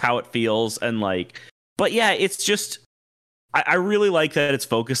looks, how it feels, and like. But yeah, it's just I really like that it's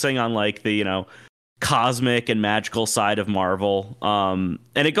focusing on like the cosmic and magical side of Marvel, and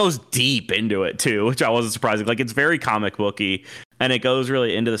it goes deep into it too, which I wasn't surprising. Like it's very comic booky, and it goes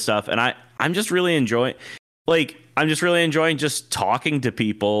really into the stuff, and I'm just really enjoying. Like, I'm just really enjoying just talking to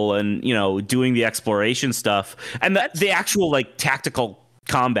people and, doing the exploration stuff. And the actual, like, tactical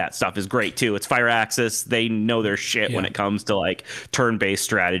combat stuff is great, too. It's Firaxis. They know their shit when it comes to, like, turn-based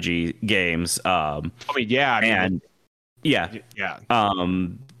strategy games. And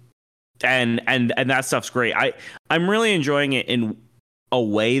that stuff's great. I'm really enjoying it in a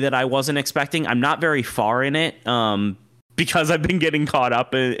way that I wasn't expecting. I'm not very far in it. Because I've been getting caught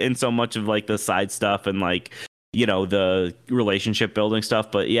up in so much of like the side stuff and like the relationship building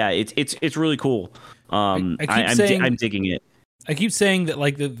stuff, but yeah, it's really cool. I'm digging it. I keep saying that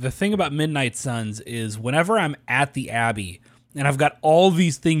like the thing about Midnight Suns is whenever I'm at the Abbey and I've got all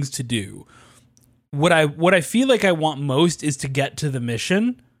these things to do, what I feel like I want most is to get to the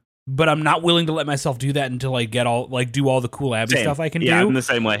mission, but I'm not willing to let myself do that until I do all the cool Abbey stuff I can do. Yeah, in the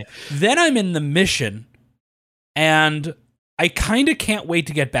same way. Then I'm in the mission. And I kind of can't wait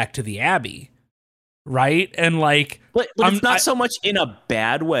to get back to the Abbey, right? And like, but it's not so much in a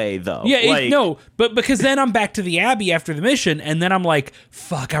bad way, though. Yeah, but because then I'm back to the Abbey after the mission, and then I'm like,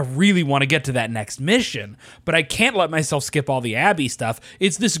 fuck, I really want to get to that next mission, but I can't let myself skip all the Abbey stuff.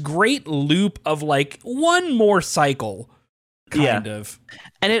 It's this great loop of like one more cycle, kind of.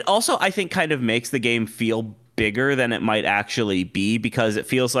 And it also, I think, kind of makes the game feel bigger than it might actually be, because it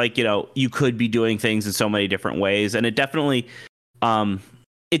feels like you could be doing things in so many different ways, and it definitely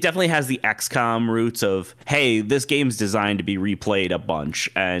has the XCOM roots of, hey, this game's designed to be replayed a bunch,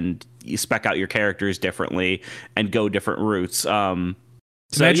 and you spec out your characters differently and go different routes.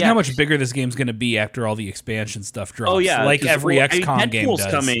 Imagine how much bigger this game's going to be after all the expansion stuff drops. Oh yeah, like every XCOM game does.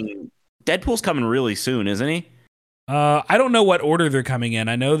 Deadpool's coming really soon, isn't he? I don't know what order they're coming in.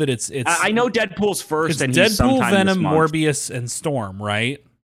 I know that it's. I know Deadpool's first. It's Deadpool, Venom, Morbius, and Storm, right?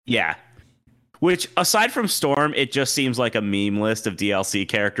 Yeah. Which, aside from Storm, it just seems like a meme list of DLC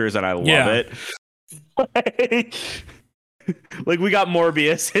characters, and I love it. Like we got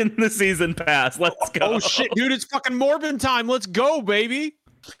Morbius in the season pass. Let's go! Oh shit, dude! It's fucking Morbin time. Let's go, baby.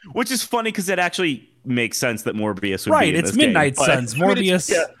 Which is funny because it actually makes sense that Morbius would be in it's this Midnight game, Suns.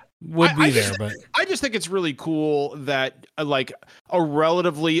 Morbius. Would be there, but I just think it's really cool that like a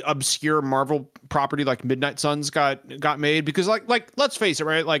relatively obscure Marvel property like Midnight Suns got made, because like let's face it,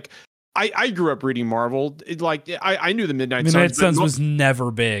 right? Like I grew up reading Marvel. I knew the Midnight Suns was never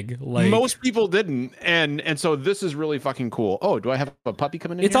big. Like most people didn't, and so this is really fucking cool. Oh, do I have a puppy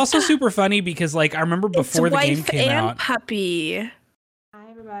coming in? It's also super funny because like I remember before the game came out. Puppy. Hi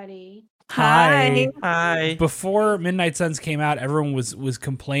everybody. Hi. Before Midnight Suns came out, everyone was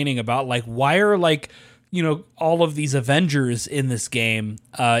complaining about like, why are like, all of these Avengers in this game?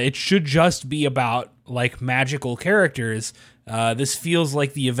 It should just be about like magical characters. This feels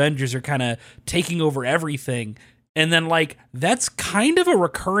like the Avengers are kind of taking over everything. And then like, that's kind of a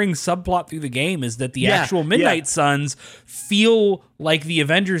recurring subplot through the game, is that the actual Midnight Suns feel like the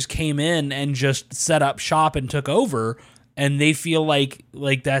Avengers came in and just set up shop and took over. And they feel like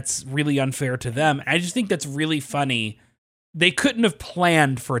that's really unfair to them. I just think that's really funny. They couldn't have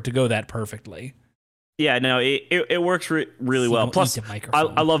planned for it to go that perfectly. Yeah, no, it works really well. Plus,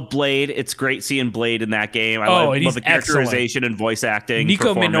 I love Blade. It's great seeing Blade in that game. I love the characterization and voice acting.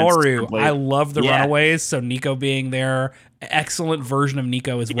 Nico Minoru. I love the Runaways, so Nico being there. Excellent version of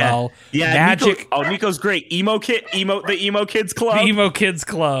Nico as well. Yeah, Magic. Nico's great. The Emo Kids Club. The Emo Kids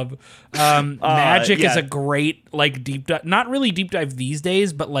Club. Magic is a great like deep dive. Not really deep dive these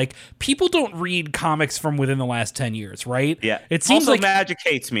days, but like people don't read comics from within the last 10 years, right? Yeah. It seems also, like Magic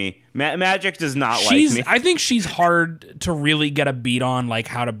hates me. Magic does not like me. I think she's hard to really get a beat on, like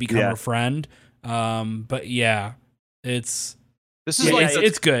how to become her friend. But yeah, it's. This is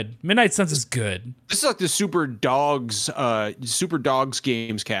it's good. Midnight Suns is good. This is like the Super Dogs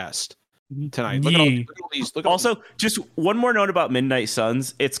games cast tonight. Look at all these. Also, just one more note about Midnight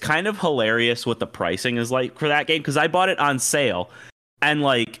Suns. It's kind of hilarious what the pricing is like for that game, because I bought it on sale, and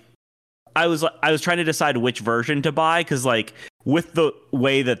like I was trying to decide which version to buy, because like with the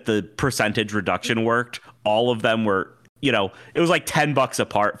way that the percentage reduction worked, all of them were it was like $10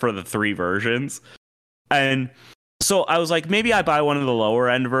 apart for the 3 versions, and So I was like, maybe I buy one of the lower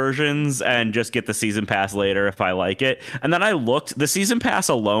end versions and just get the season pass later if I like it. And then I looked, the season pass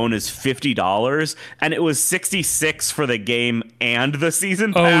alone is $50 and it was $66 for the game and the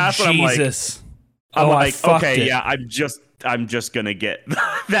season pass. Oh, Jesus. I'm like, okay, yeah, I'm just gonna get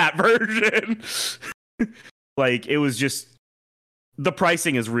that version. Like, it was just, the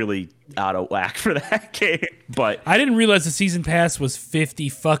pricing is really out of whack for that game. But I didn't realize the season pass was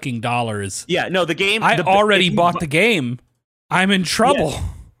 $50 fucking. Yeah, no, the game. I already bought the game. I'm in trouble. Yeah.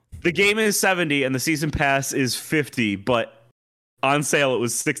 The game is $70 and the season pass is $50, but on sale it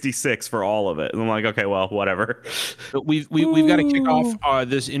was $66 for all of it. And I'm like, okay, well, whatever. We've got to kick off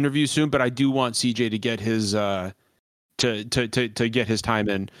this interview soon, but I do want CJ to get his to get his time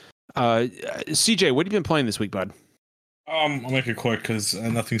in. CJ, what have you been playing this week, bud? I'll make it quick because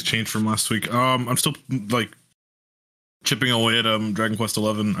nothing's changed from last week. I'm still like chipping away at Dragon Quest XI.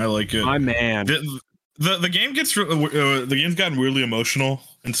 I like it. My man. The game gets the game's gotten weirdly emotional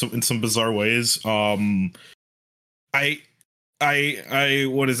in some bizarre ways. I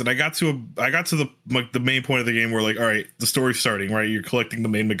what is it? I got to the main point of the game where, like, all right, the story's starting, right? You're collecting the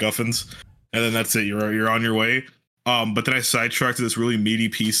main MacGuffins, and then that's it. You're on your way. But then I sidetracked to this really meaty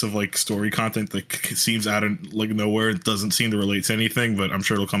piece of like story content that seems out of like nowhere. It doesn't seem to relate to anything, but I'm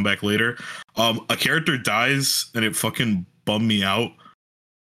sure it'll come back later. A character dies and it fucking bummed me out.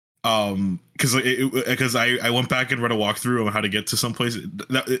 Because I went back and read a walkthrough on how to get to someplace.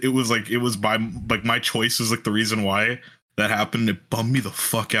 It was by like my choice was like the reason why that happened. It bummed me the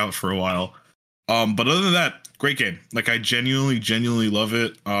fuck out for a while. But other than that, great game. Like, I genuinely love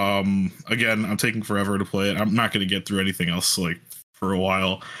it. Again, I'm taking forever to play it. I'm not going to get through anything else like for a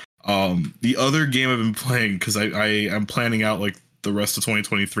while. The other game I've been playing, because I'm planning out like the rest of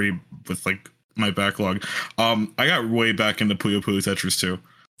 2023 with like my backlog. I got way back into Puyo Puyo Tetris 2.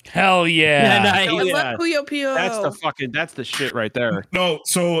 Hell yeah! I love Puyo Puyo. That's the shit right there. No,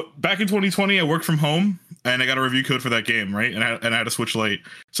 so back in 2020, I worked from home and I got a review code for that game, right? And I had to switch late.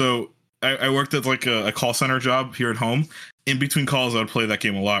 So I worked at like a call center job here at home. In between calls, I would play that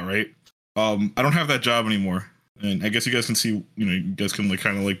game a lot, right? I don't have that job anymore, and I guess you guys can see, you guys can like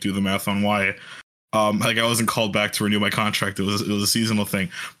kind of like do the math on why. Like, I wasn't called back to renew my contract. It was a seasonal thing.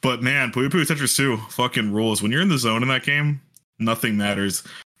 But man, Puyo Puyo Tetris 2 fucking rules. When you're in the zone in that game, nothing matters.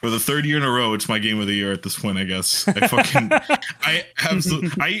 For the third year in a row, it's my game of the year at this point, I guess. I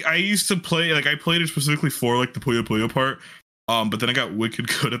used to play, like, I played it specifically for like the Puyo Puyo part. But then I got wicked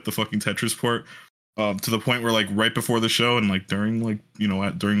good at the fucking Tetris part, to the point where, like, right before the show and like during like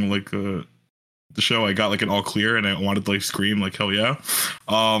the show, I got like an all clear and I wanted to like scream like hell yeah.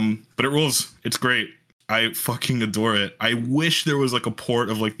 But it rules. It's great. I fucking adore it. I wish there was like a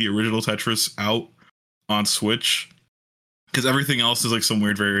port of like the original Tetris out on Switch, because everything else is like some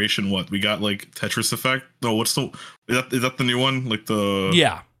weird variation. What we got, like Tetris Effect? No, what's the is that the new one? Like the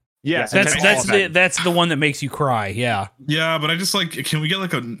Yeah, that's the one that makes you cry. Yeah, but I just like, can we get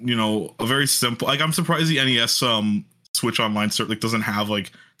like a very simple? Like, I'm surprised the NES Switch Online like doesn't have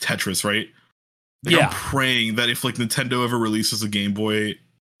like Tetris, right? Like, I'm praying that if like Nintendo ever releases a Game Boy,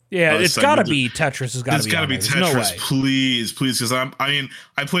 it's got to be Tetris. It's got to be Tetris, no please, because I been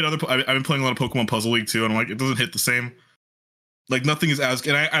playing a lot of Pokemon Puzzle League too, and I'm like, it doesn't hit the same. Like, nothing is as,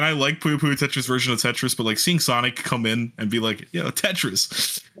 and I like Puyo Puyo Tetris version of Tetris, but like seeing Sonic come in and be like, yeah,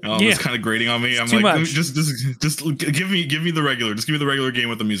 Tetris, it's kind of grating on me. I'm like, just give me the regular, just give me the regular game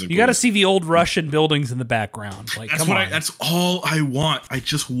with the music. You got to see the old Russian buildings in the background. Like, that's all I want. I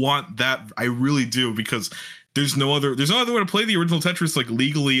just want that. I really do, because there's no other way to play the original Tetris like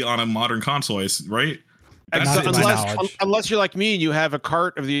legally on a modern console, right? Unless you're like me and you have a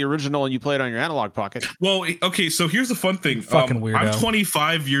cart of the original and you play it on your analog pocket. Well, okay, so here's the fun thing. Fucking weirdo. I'm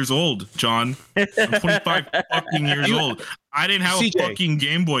 25 years old, John. I'm 25 fucking years old. I didn't have a fucking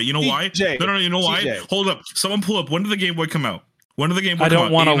Game Boy. You know why? No, you know why? Hold up. Someone pull up. When did the Game Boy come out? When did the Game Boy come out? I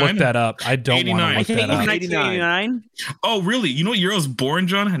don't want to look that up. I don't want to look that up. 1989. Oh, really? You know what year I was born,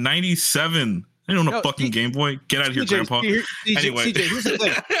 John? 97. I don't know fucking Game Boy. Get out of here, Grandpa. Anyway, CJ, here's the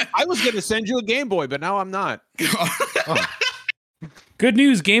thing. I was going to send you a Game Boy, but now I'm not. Good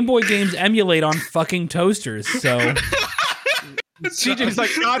news, Game Boy games emulate on fucking toasters, so... CJ's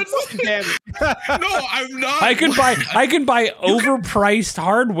like, God fucking damn it. No, I'm not. I can buy overpriced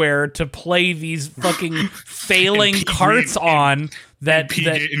hardware to play these fucking failing carts on that...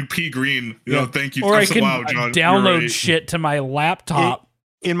 In pea green. Thank you. Or I can download shit to my laptop.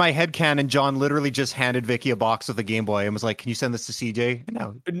 In my headcanon, John literally just handed Vicky a box of the Game Boy and was like, "Can you send this to CJ?"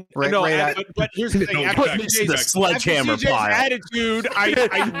 But here's the thing: put this in the sledgehammer pile. Attitude,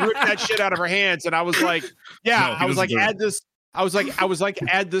 I ripped that shit out of her hands, and I was like, "Yeah," I was like, "Add this." I was like,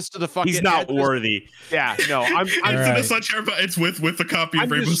 add this to the fucking. He's not worthy. Yeah, no, I'm right. The Sledgehammer, but it's with a copy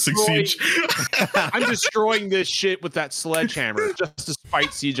of Rainbow Six Siege. I'm destroying this shit with that sledgehammer just to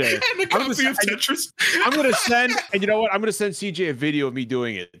spite CJ. And a copy of Tetris. I'm gonna send, and you know what? I'm gonna send CJ a video of me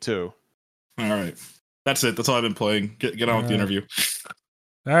doing it too. All right, that's it. That's all I've been playing. Get on with the interview.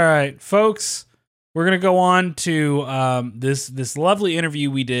 All right, folks, we're gonna go on to this lovely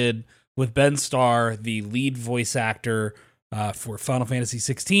interview we did with Ben Starr, the lead voice actor for Final Fantasy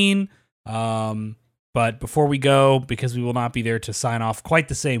 16. But before we go, because we will not be there to sign off quite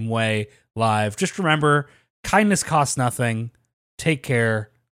the same way live, just remember, kindness costs nothing. Take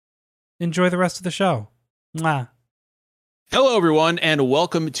care. Enjoy the rest of the show. Mwah. Hello, everyone, and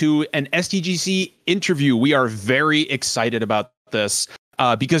welcome to an STGC interview. We are very excited about this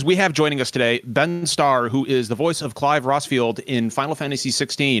because we have joining us today Ben Starr, who is the voice of Clive Rosfield in Final Fantasy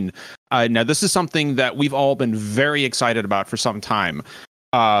 16. Now, this is something that we've all been very excited about for some time.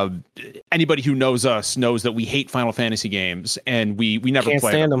 Anybody who knows us knows that we hate Final Fantasy games, and we never can't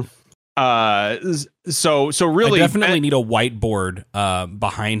play stand them. So really, I definitely need a whiteboard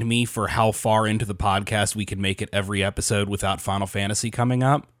behind me for how far into the podcast we can make it every episode without Final Fantasy coming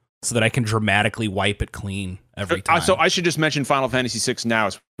up, so that I can dramatically wipe it clean every time. So I should just mention Final Fantasy 6 now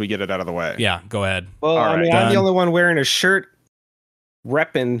so we get it out of the way. Yeah, go ahead. Well, All I mean, right, I'm the only one wearing a shirt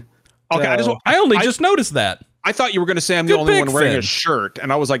repping. Okay, I just noticed that. I thought you were going to say I'm the only one wearing a shirt,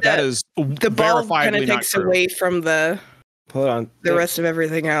 and I was like, that is the bulb kind of verifiably not takes true. away from the Hold on. rest of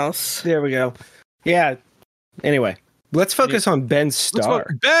everything else. There we go. Yeah. Anyway, let's focus on Ben Starr.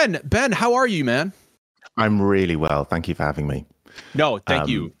 Ben, how are you, man? I'm really well. Thank you for having me. No, thank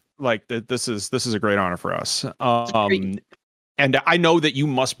you. Like this is a great honor for us. And I know that you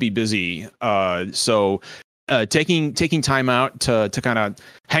must be busy. So taking time out to kind of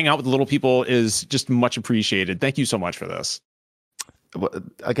hang out with the little people is just much appreciated. Thank you so much for this. Well,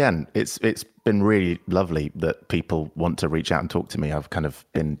 again, it's been really lovely that people want to reach out and talk to me. I've kind of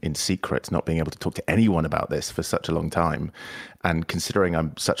been in secret, not being able to talk to anyone about this for such a long time. And considering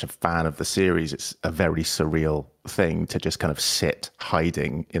I'm such a fan of the series, it's a very surreal thing to just kind of sit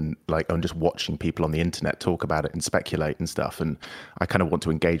hiding in, like, I'm just watching people on the internet talk about it and speculate and stuff. And I kind of want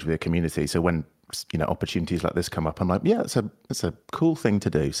to engage with the community. So when, opportunities like this come up, I'm like, yeah, it's a cool thing to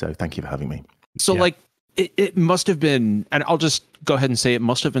do. So thank you for having me. So like, it must have been, and I'll just go ahead and say it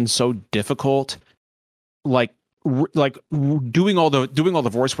must have been so difficult, like doing all the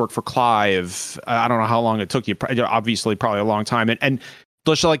voice work for Clive. I don't know how long it took you. Obviously, probably a long time, and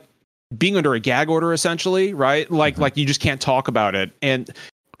just like being under a gag order, essentially, right? Like you just can't talk about it, and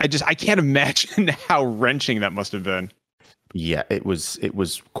I can't imagine how wrenching that must have been. Yeah, it was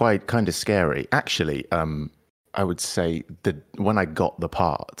quite kind of scary, actually. I would say that when I got the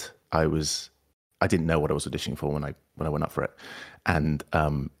part, I didn't know what I was auditioning for when I went up for it, and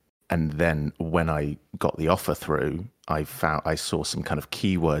then when I got the offer through, I saw some kind of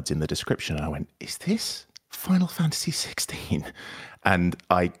keywords in the description, and I went, "Is this Final Fantasy 16?" And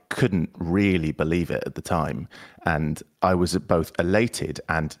I couldn't really believe it at the time, and I was both elated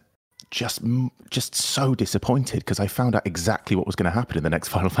and just so disappointed because I found out exactly what was going to happen in the next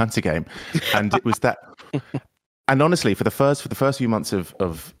Final Fantasy game, and it was that. And honestly, for the first few months of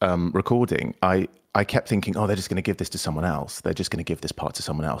recording, I kept thinking, oh, they're just going to give this to someone else. They're just going to give this part to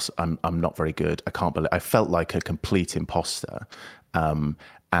someone else. I'm not very good. I can't believe. I felt like a complete imposter,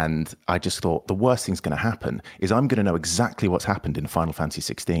 and I just thought the worst thing's going to happen is I'm going to know exactly what's happened in Final Fantasy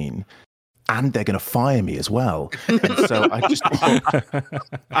 16. And they're going to fire me as well. And so I just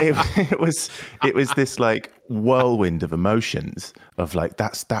it was this like whirlwind of emotions of like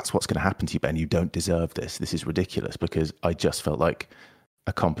that's what's going to happen to you, Ben. You don't deserve this. This is ridiculous, because I just felt like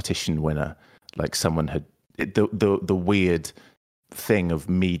a competition winner, like someone had the weird thing of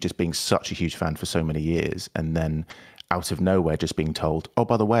me just being such a huge fan for so many years, and then out of nowhere just being told, oh,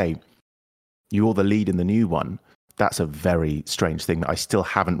 by the way, you're the lead in the new one. That's a very strange thing that I still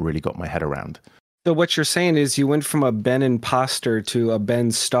haven't really got my head around. So what you're saying is you went from a Ben imposter to a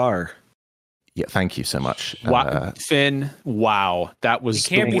Ben Starr. Yeah, thank you so much. Wow, Finn, wow. That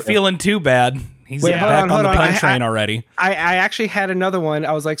was... You can't be feeling too bad. He's back on the pun train already. I actually had another one.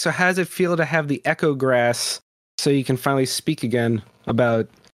 I was like, so how does it feel to have the echo grass so you can finally speak again about...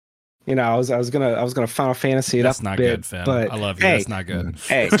 I was gonna Final Fantasy it that's up not a bit, good, Finn. but I love you. That's not good.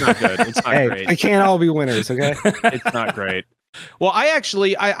 Hey, it's not good. It's not great. They can't all be winners, okay? It's not great. Well, I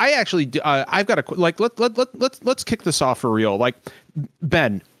actually, I've got a like. Let's kick this off for real. Like,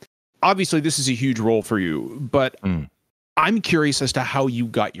 Ben, obviously this is a huge role for you, but I'm curious as to how you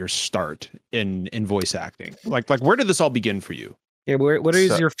got your start in voice acting. Like where did this all begin for you? Yeah, what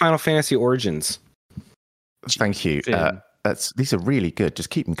is your Final Fantasy origins? Thank you. these are really good. Just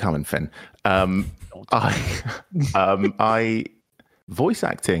keep them coming, Finn. I voice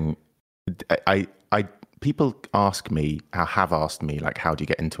acting. People have asked me, like, how do you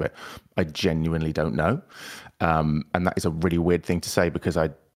get into it? I genuinely don't know, and that is a really weird thing to say because I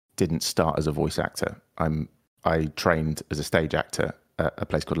didn't start as a voice actor. I trained as a stage actor at a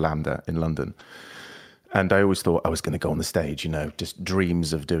place called Lambda in London. And I always thought I was going to go on the stage, just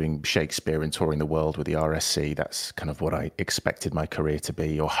dreams of doing Shakespeare and touring the world with the RSC. That's kind of what I expected my career to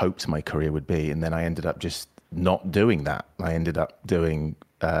be or hoped my career would be. And then I ended up just not doing that. I ended up doing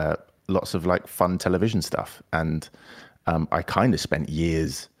lots of like fun television stuff. And I kind of spent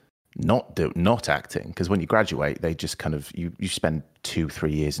years not acting, because when you graduate, they just kind of, you spend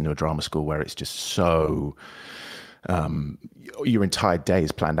 2-3 years into a drama school where it's just so... your entire day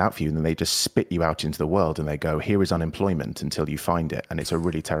is planned out for you, and then they just spit you out into the world and they go, here is unemployment until you find it. And it's a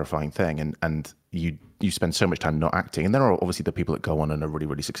really terrifying thing. And you spend so much time not acting. And there are obviously the people that go on and are really,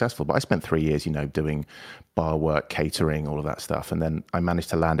 really successful. But I spent 3 years, doing bar work, catering, all of that stuff. And then I managed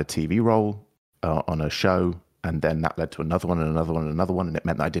to land a TV role on a show. And then that led to another one and another one and another one. And it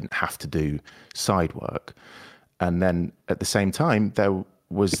meant that I didn't have to do side work. And then at the same time, there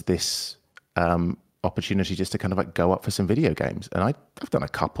was this opportunity just to kind of like go up for some video games. And I've done a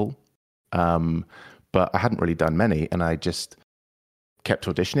couple, but I hadn't really done many. And I just kept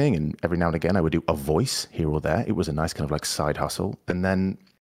auditioning, and every now and again I would do a voice here or there. It was a nice kind of like side hustle. And then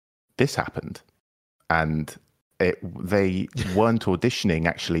this happened, and they weren't auditioning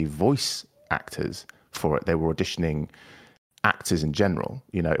actually voice actors for it. They were auditioning actors in general.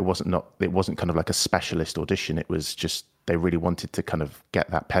 It wasn't kind of like a specialist audition. It was just, they really wanted to kind of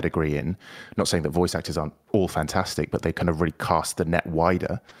get that pedigree in. Not saying that voice actors aren't all fantastic, but they kind of really cast the net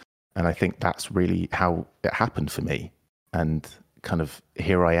wider. And I think that's really how it happened for me. And kind of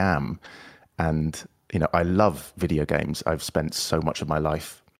here I am. And, I love video games. I've spent so much of my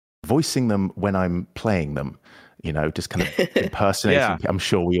life voicing them when I'm playing them, just kind of impersonating. Yeah. I'm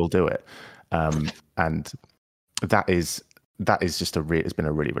sure we all do it. And that is just it's been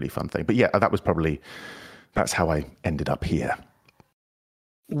a really, really fun thing. But yeah, that's how I ended up here.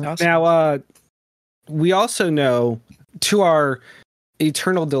 Awesome. Now, we also know, to our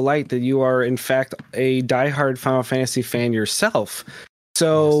eternal delight, that you are in fact a diehard Final Fantasy fan yourself.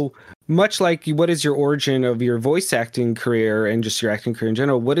 So much like, what is your origin of your voice acting career and just your acting career in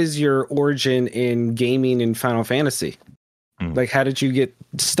general? What is your origin in gaming in Final Fantasy? Like, how did you get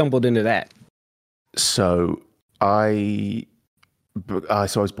stumbled into that? So I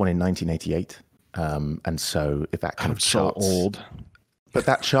was born in 1988. And so if that kind of charts, so old, but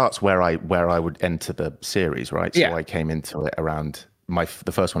that charts where I would enter the series, right? So I came into it around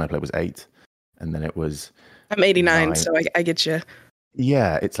the first one I played was 8, and then it was. I'm 89, 9. So I get you.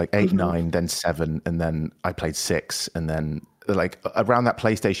 Yeah, it's like 8, 9, then 7, and then I played 6, and then like around that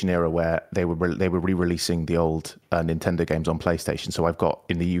PlayStation era where they were re-releasing the old Nintendo games on PlayStation. So I've got,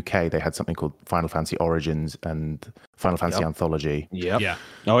 in the UK, they had something called Final Fantasy Origins and Final Fantasy Anthology. Yeah.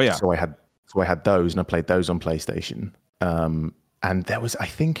 Oh yeah. So I had those, and I played those on PlayStation. And there was, I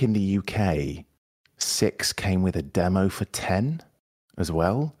think in the UK, 6 came with a demo for 10 as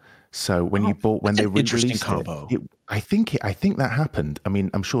well. So when they released combo. I think that happened. I mean,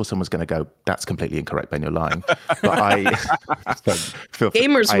 I'm sure someone's going to go, that's completely incorrect, Ben, you're lying. But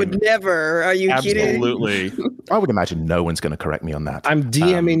Gamers would never. Are you kidding? Absolutely. I would imagine no one's going to correct me on that. I'm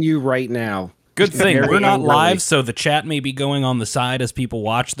DMing you right now. Good thing we're not live, so the chat may be going on the side as people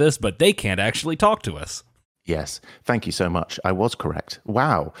watch this, but they can't actually talk to us. Yes. Thank you so much. I was correct.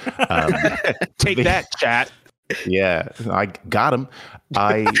 Wow. Take that, chat. Yeah, I got him.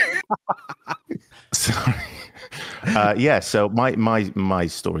 Sorry. So my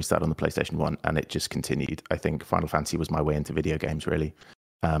story started on the PlayStation 1, and it just continued. I think Final Fantasy was my way into video games, really.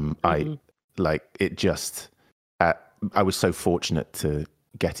 I was so fortunate to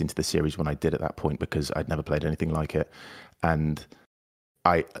get into the series when I did at that point, because I'd never played anything like it. And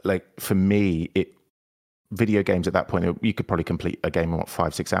for me, video games at that point, you could probably complete a game in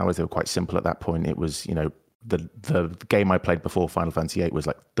 5-6 hours. They were quite simple at that point. It was, the game I played before Final Fantasy VIII was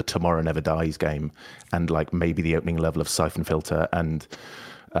like the Tomorrow Never Dies game, and like maybe the opening level of Siphon Filter and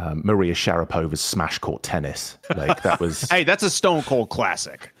Maria Sharapova's Smash Court Tennis. Like that was. Hey, that's a stone cold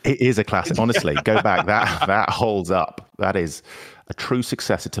classic. It is a classic. Honestly, go back. That holds up. That is a true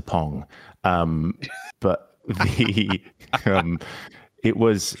successor to Pong. But it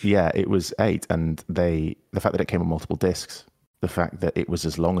was 8, and the fact that it came on multiple discs, the fact that it was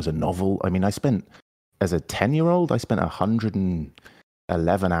as long as a novel. I mean, as a 10-year-old, I spent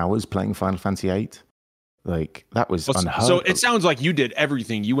 111 hours playing Final Fantasy VIII. Like that was unheard so of. it sounds like you did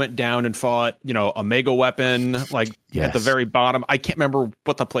everything. You went down and fought, a mega weapon, like at the very bottom. I can't remember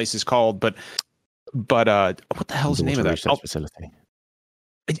what the place is called, but what the hell's the name of that facility?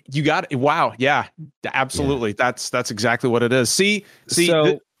 You got it. Wow. Yeah, absolutely. Yeah. That's exactly what it is. See,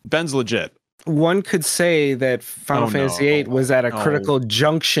 so, Ben's legit. One could say that Final Fantasy VIII was at a critical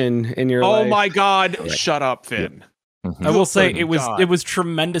junction in your life. Oh my God! Right. Shut up, Finn. Yeah. Mm-hmm. I will say it was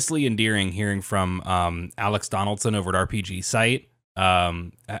tremendously endearing hearing from Alex Donaldson over at RPG Site.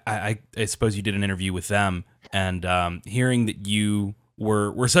 I suppose you did an interview with them, and hearing that you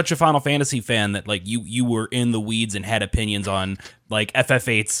were such a Final Fantasy fan that like you were in the weeds and had opinions on like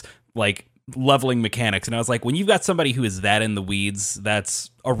FF8's like leveling mechanics, and I was like, when you've got somebody who is that in the weeds, that's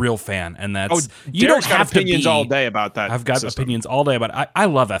a real fan, and that's you don't have opinions all day about that. I've got opinions all day about it. I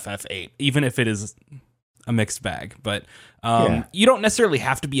love FF8, even if it is a mixed bag, but you don't necessarily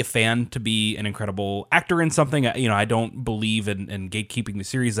have to be a fan to be an incredible actor in something. I don't believe in gatekeeping the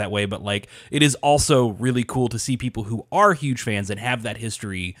series that way, but like it is also really cool to see people who are huge fans and have that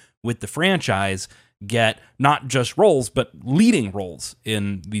history with the franchise get not just roles but leading roles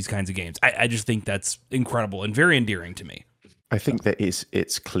in these kinds of games. I just think that's incredible and very endearing to me. I think that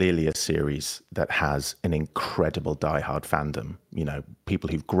it's clearly a series that has an incredible diehard fandom. People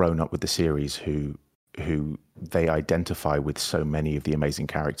who've grown up with the series who they identify with so many of the amazing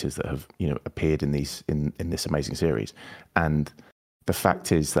characters that have appeared in this amazing series. And the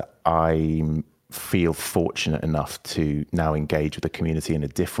fact is that I feel fortunate enough to now engage with the community in a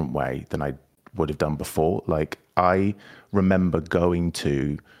different way than I would have done before. Like I remember going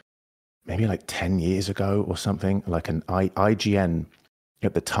to maybe like 10 years ago or something, like an IGN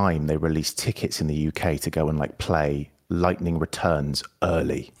at the time, they released tickets in the UK to go and like play Lightning Returns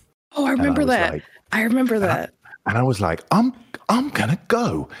early. Oh, I remember that. Like, I remember that. And I was like, I'm gonna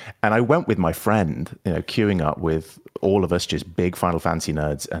go. And I went with my friend, queuing up with all of us just big Final Fantasy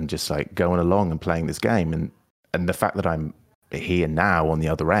nerds and just like going along and playing this game. And the fact that I'm here now on the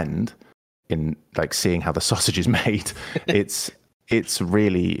other end in like seeing how the sausage is made, it's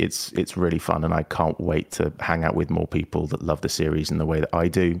really fun. And I can't wait to hang out with more people that love the series in the way that I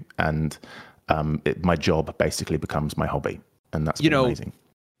do. And my job basically becomes my hobby. And that's amazing.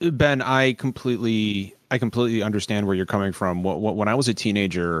 Ben, I completely understand where you're coming from. When I was a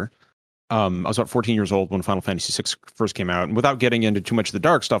teenager, I was about 14 years old when Final Fantasy VI first came out, and without getting into too much of the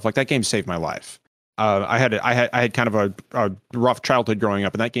dark stuff, like that game saved my life. I had kind of a rough childhood growing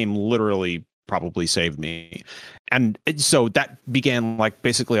up, and that game literally probably saved me. And so that began like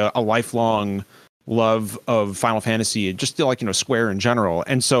basically a lifelong love of Final Fantasy, just like Square in general.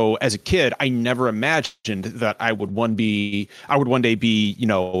 And so as a kid, I never imagined that I would one day be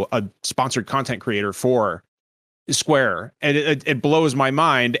a sponsored content creator for Square, and it blows my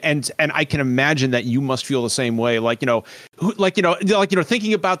mind. And I can imagine that you must feel the same way. Thinking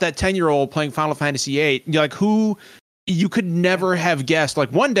about that 10-year-old playing Final Fantasy VIII, like who. You could never have guessed,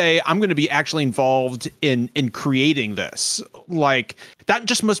 like one day I'm going to be actually involved in creating this. Like that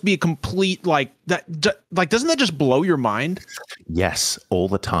just must be a complete like doesn't that just blow your mind? Yes, all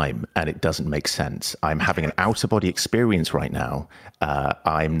the time. And it doesn't make sense. I'm having an out of body experience right now.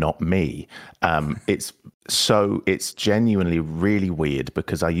 I'm not me. It's genuinely really weird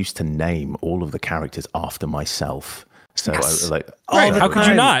because I used to name all of the characters after myself. So yes. How could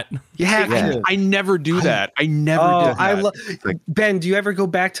you not? Yeah. I never do that. I never did that. Ben, do you ever go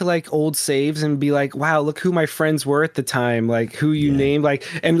back to like old saves and be like, wow, look who my friends were at the time, like who you named, like,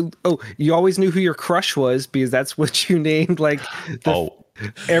 and you always knew who your crush was because that's what you named, like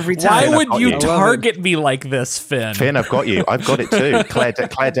every time. Why would you target me like this, Finn? Finn, I've got you. I've got it too.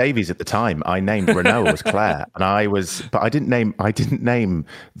 Claire Davies at the time. I named Renault as Claire, and but I didn't name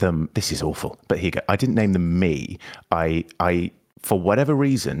them. This is awful. But here you go. I didn't name them me. I for whatever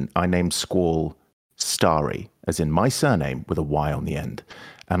reason, I named Squall Starry, as in my surname with a Y on the end,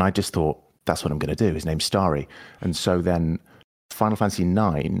 and I just thought that's what I'm going to do. His name's Starry, and so then Final Fantasy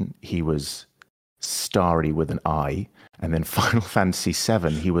IX, he was Starry with an I. And then Final Fantasy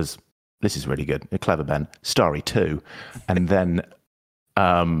VII, he was, this is really good, clever Ben, Starry 2. And then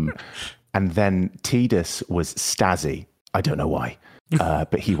Tidus was Stazzy. I don't know why,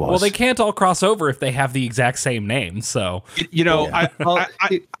 but he was. Well, they can't all cross over if they have the exact same name, so. Go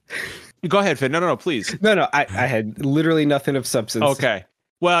ahead, Finn. No, please. No, I had literally nothing of substance. Okay.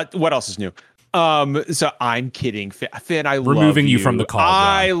 Well, what else is new? So I'm kidding, Finn. I removing you from the call.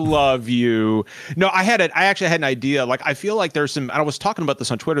 I love you. No, I actually had an idea. Like, I feel like there's some. I was talking about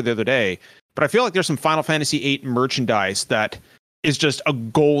this on Twitter the other day, but I feel like there's some Final Fantasy VIII merchandise that is just a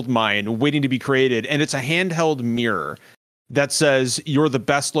gold mine waiting to be created, and it's a handheld mirror that says "You're the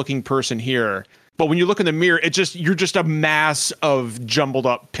best looking person here." But when you look in the mirror, you're just a mass of jumbled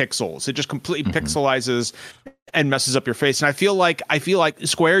up pixels. It just completely pixelizes and messes up your face. And I feel like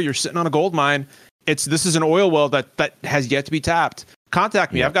Square, you're sitting on a gold mine. This is an oil well that has yet to be tapped.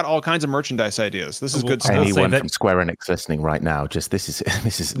 Contact me. Yeah. I've got all kinds of merchandise ideas. This is good stuff. Anyone from Square Enix listening right now, this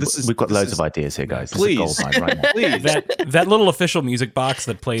is we've got loads of ideas here, guys. Please, this is a gold mine right now. Please. that little official music box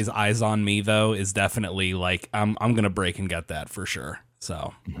that plays Eyes on Me though is definitely like I'm gonna break and get that for sure.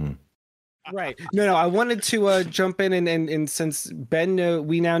 So. Right. No, I wanted to jump in and since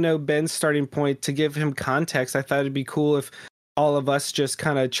we now know Ben's starting point, to give him context, I thought it'd be cool if all of us just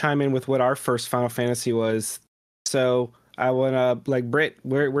kind of chime in with what our first Final Fantasy was. So I want to, Britt,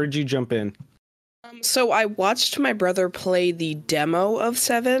 where'd you jump in? So I watched my brother play the demo of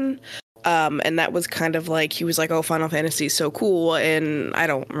 7, and that was kind of like, he was like, oh, Final Fantasy is so cool, and I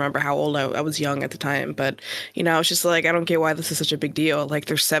don't remember how old I was young at the time, but, you know, I was just like, I don't get why this is such a big deal. Like,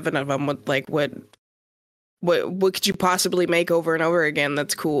 there's 7 of them, what could you possibly make over and over again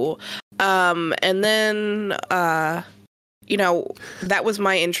that's cool? And then, you know, that was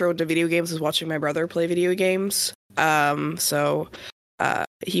my intro to video games, was watching my brother play video games. So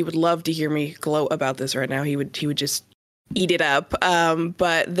he would love to hear me gloat about this right now. He would just eat it up.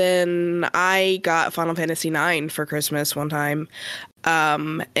 But then I got Final Fantasy IX for Christmas one time.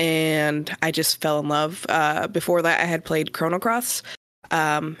 And I just fell in love. Before that I had played Chrono Cross.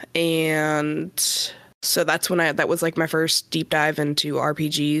 And so that's when that was like my first deep dive into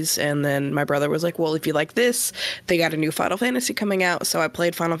RPGs. And then my brother was like, well, if you like this, they got a new Final Fantasy coming out. So I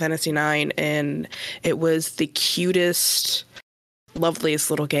played Final Fantasy IX, and it was the cutest, loveliest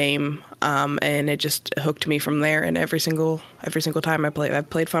little game. And it just hooked me from there. And every single time I've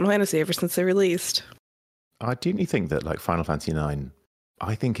played Final Fantasy ever since they released. I genuinely think that like Final Fantasy IX,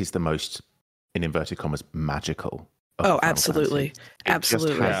 I think is the most, in inverted commas, magical. Oh, absolutely.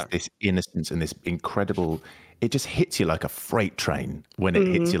 Absolutely. It just has this innocence and this incredible, it just hits you like a freight train when it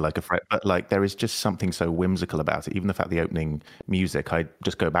hits you like a freight. But like there is just something so whimsical about it. Even the fact the opening music, I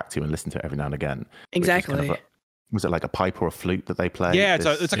just go back to and listen to it every now and again. Exactly. Was it like a pipe or a flute that they play? Yeah, it's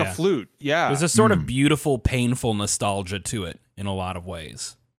like a flute. Yeah. There's a sort of beautiful, painful nostalgia to it in a lot of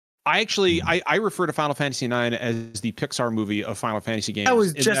ways. I actually, I refer to Final Fantasy IX as the Pixar movie of Final Fantasy games. I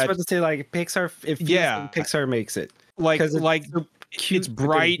was just about to say, like, Pixar, if Pixar makes it. It's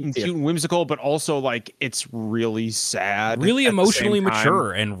bright and cute and whimsical, but also like it's really sad, really emotionally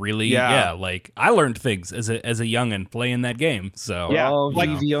mature, and really like I learned things as a youngin playing that game. So like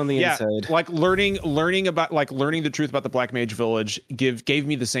VV on the inside, like learning the truth about the Black Mage Village gave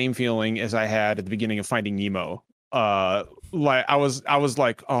me the same feeling as I had at the beginning of Finding Nemo. Like I was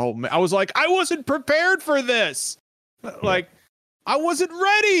like, oh man, I was like, I wasn't prepared for this. Like I wasn't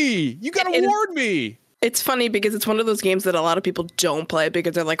ready. You gotta warn me. It's funny because it's one of those games that a lot of people don't play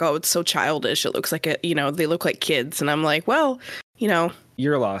because they're like, oh, it's so childish. It looks like they look like kids. And I'm like, well,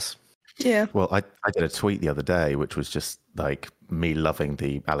 your loss. Yeah. Well, I did a tweet the other day, which was just like me loving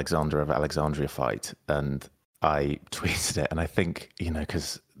the Alexander of Alexandria fight. And I tweeted it. And I think,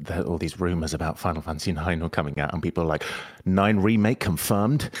 because all these rumors about Final Fantasy IX were coming out and people are like, 9 remake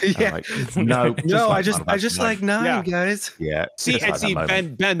confirmed. Yeah. Like, no, I just like 9, guys. Yeah. See,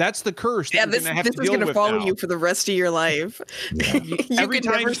 Ben, that's the curse. Yeah, this is going to follow you for the rest of your life. Yeah. You can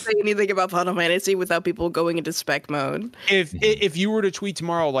never say anything about Final Fantasy without people going into spec mode. If you were to tweet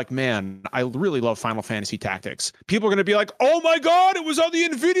tomorrow, like, man, I really love Final Fantasy Tactics, people are going to be like, oh my God, it was on the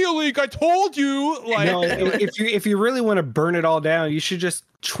NVIDIA leak. I told you. Like, no, if you really want to burn it all down, you should just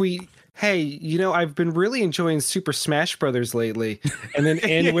tweet, hey, I've been really enjoying Super Smash Brothers lately, and then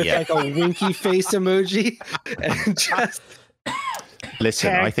end with like a winky face emoji, and just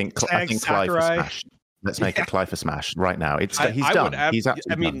listen. I think Clive for Smash. Let's make it Clive for Smash right now. He's done. He's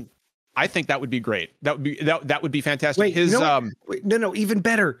absolutely done. I think that would be great. That would be fantastic. Wait, no, even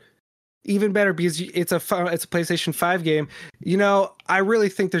better. Even better, because it's a PlayStation 5 game. I really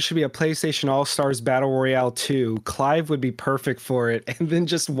think there should be a PlayStation All-Stars Battle Royale 2. Clive would be perfect for it, and then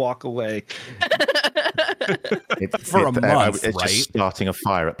just walk away. For a month, it's right? Just starting a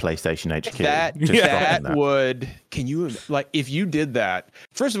fire at Playstation HQ. That would. Can you, like, if you did that?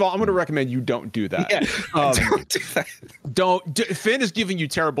 First of all, I'm going to recommend you don't do that. Yeah, don't do that. Finn is giving you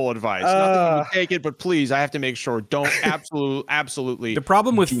terrible advice. Not that you would take it, but please, I have to make sure. Don't absolutely. The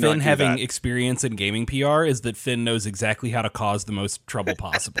problem with Finn having experience in gaming PR is that Finn knows exactly how to cause the most trouble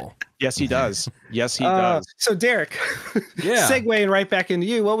possible. Yes, he does. Yes, he does. So, Derek, segueing right back into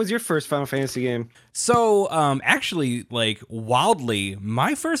you. What was your first Final Fantasy game? So, actually, like, wildly,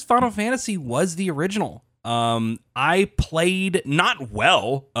 my first Final Fantasy was the original. I played not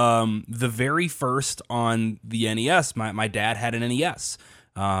well the very first on the NES. My dad had an NES.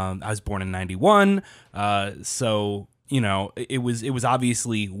 I was born in 91. So, you know, it was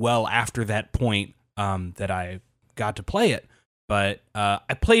obviously well after that point that I got to play it. But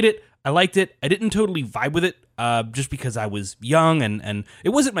I played it. I liked it. I didn't totally vibe with it just because I was young and it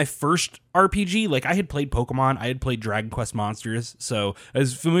wasn't my first RPG. Like, I had played Pokemon. I had played Dragon Quest Monsters, so I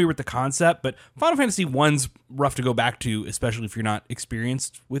was familiar with the concept. But Final Fantasy 1's rough to go back to, especially if you're not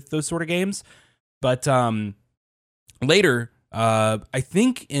experienced with those sort of games. But later, I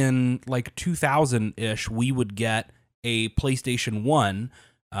think in like 2000-ish, we would get a PlayStation 1,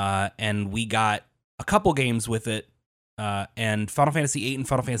 and we got a couple games with it. And Final Fantasy VIII and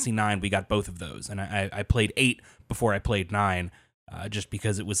Final Fantasy IX, we got both of those. And I played 8 before I played 9, just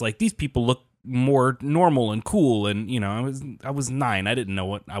because it was like, these people look more normal and cool. And, you know, I was 9. I didn't know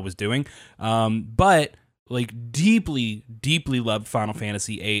what I was doing. But, like, deeply, deeply loved Final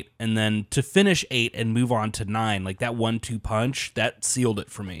Fantasy VIII. And then to finish 8 and move on to 9, like, that 1-2 punch, that sealed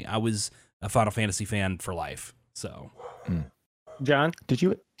it for me. I was a Final Fantasy fan for life. So, John? Did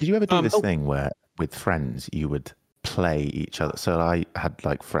you ever do this thing where, with friends, you would play each other? So I had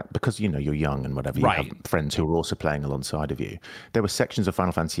like because you know you're young and whatever, you have friends who were also playing alongside of you. There were sections of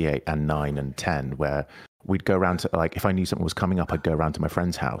Final Fantasy 8 and 9 and 10 where we'd go around to, like, if I knew something was coming up, I'd go around to my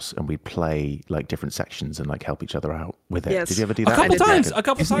friend's house and we'd play like different sections and like help each other out with it. Yes. Did you ever do that? A couple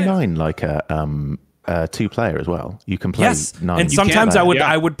times. Isn't 9 like a 2-player as well? You can play 9. And sometimes I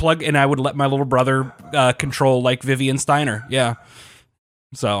would plug and I would let my little brother control like Vivian Steiner. Yeah.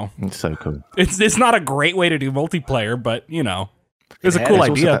 So it's so cool. It's not a great way to do multiplayer, but you know, it's a cool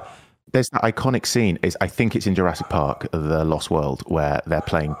idea. There's that iconic scene. I think it's in Jurassic Park, The Lost World, where they're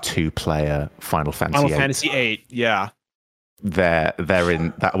playing 2-player Final Fantasy VIII. Yeah, they're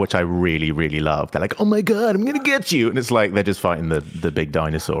in that, which I really, really love. They're like, "Oh my god, I'm gonna get you!" And it's like they're just fighting the big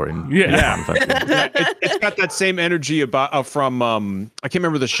dinosaur in yeah. It's got that same energy about from I can't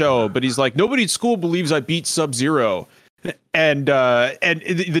remember the show, but he's like, nobody at school believes I beat Sub-Zero. And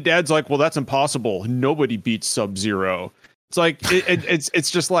the dad's like, well, that's impossible. Nobody beats Sub-Zero. It's like it's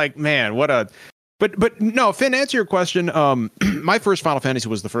just like, man, what a. But no, Finn, answer your question. My first Final Fantasy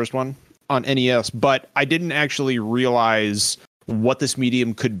was the first one on NES, but I didn't actually realize what this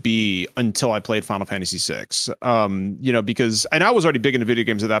medium could be until I played Final Fantasy VI. You know, because and I was already big into video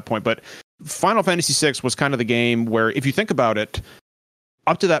games at that point, but Final Fantasy VI was kind of the game where, if you think about it,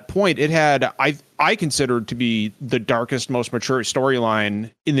 up to that point, it had I considered to be the darkest, most mature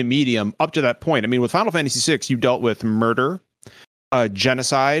storyline in the medium up to that point. I mean, with Final Fantasy VI, you dealt with murder,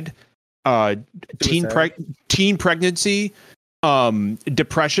 genocide, teen pregnancy,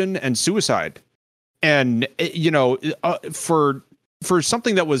 depression, and suicide. And you know, for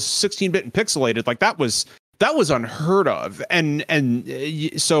something that was 16-bit and pixelated, like that was unheard of. And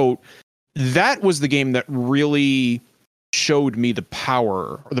so that was the game that really showed me the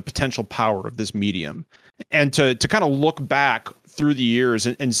power or the potential power of this medium, and to kind of look back through the years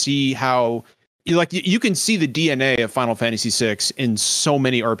and see how you can see the DNA of Final Fantasy VI in so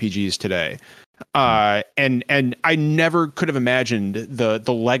many RPGs today. And I never could have imagined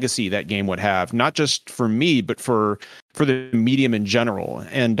the legacy that game would have, not just for me, but for the medium in general.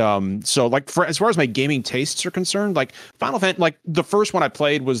 And so like as far as my gaming tastes are concerned, like Final Fantasy, like the first one I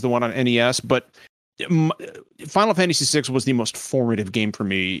played was the one on NES, but Final Fantasy VI was the most formative game for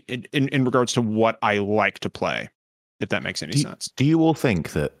me in regards to what I like to play, if that makes any sense. Do you all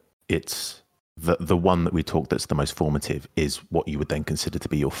think that it's the one that we talked that's the most formative is what you would then consider to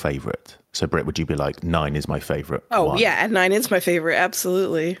be your favorite? So, Britt, would you be like, 9 is my favorite? Oh, one? Yeah, 9 is my favorite,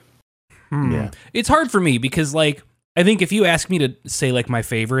 absolutely. Yeah. It's hard for me because, like, I think if you ask me to say, like, my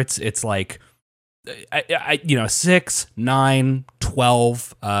favorites, it's like, I 6, 9,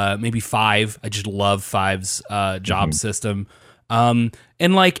 12, maybe 5. I just love 5's job system. And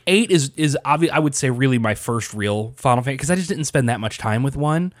like 8 is obvious. I would say really my first real Final Fantasy, because I just didn't spend that much time with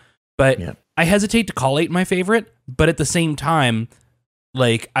 1. But I hesitate to call 8 my favorite. But at the same time,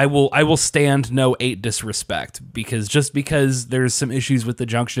 like I will stand no 8 disrespect, because just because there's some issues with the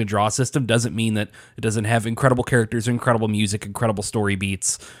junction and draw system doesn't mean that it doesn't have incredible characters, incredible music, incredible story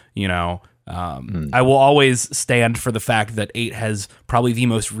beats. You know. I will always stand for the fact that 8 has probably the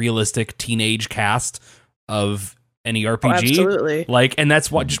most realistic teenage cast of any RPG. Oh, absolutely. Like, and that's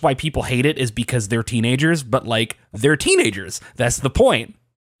just why people hate it, is because they're teenagers, but like they're teenagers. That's the point.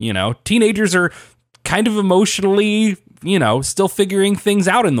 You know, teenagers are kind of emotionally, you know, still figuring things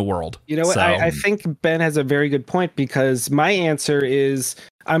out in the world. You know what? So, I think Ben has a very good point, because my answer is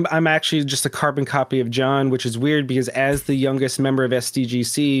I'm actually just a carbon copy of John, which is weird because as the youngest member of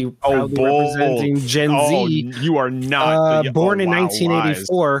SDGC, proudly representing Gen Z, you are not born in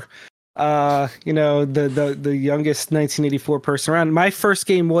 1984. the youngest 1984 person around. My first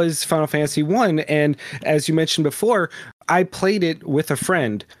game was Final Fantasy 1, and as you mentioned before, I played it with a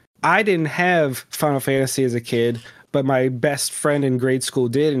friend. I didn't have Final Fantasy as a kid, but my best friend in grade school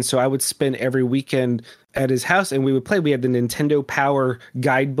did, and so I would spend every weekend at his house and we would play. We had the Nintendo Power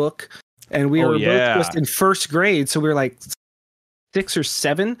guidebook, and we were both just in first grade, so we were like 6 or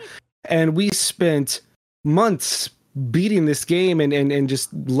 7, and we spent months beating this game and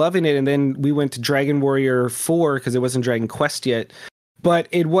just loving it. And then we went to Dragon Warrior 4 because it wasn't Dragon Quest yet. But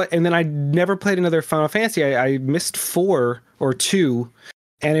and then I never played another Final Fantasy. I missed 4 or 2,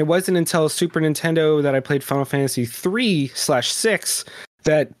 and it wasn't until Super Nintendo that I played Final Fantasy 3/6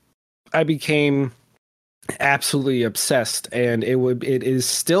 that I became absolutely obsessed. And it is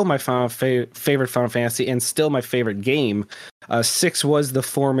still my favorite Final Fantasy and still my favorite game. 6 was the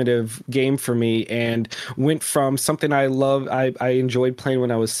formative game for me and went from something I enjoyed playing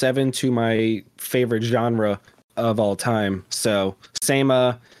when I was 7 to my favorite genre of all time. So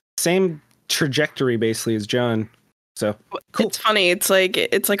same trajectory basically as John. So cool. It's funny. It's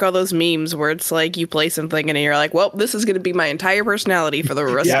like all those memes where it's like you play something and you're like, well, this is going to be my entire personality for the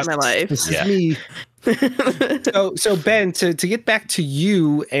rest of my life. This is me. So Ben, to get back to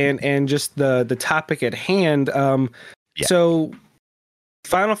you and just the topic at hand. So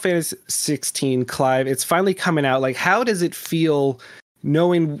Final Fantasy 16, Clive, it's finally coming out. Like, how does it feel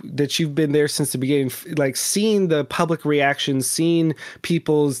knowing that you've been there since the beginning, like seeing the public reaction, seeing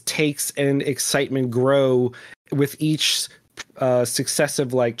people's takes and excitement grow with each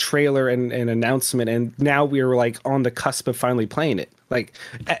successive like trailer and announcement, and now we're like on the cusp of finally playing it? Like,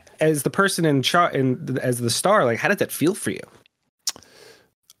 as the person as the star, like, how did that feel for you?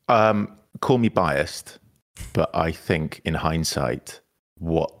 Call me biased, but I think in hindsight,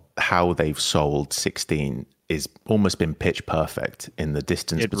 how they've sold 16 is almost been pitch perfect in the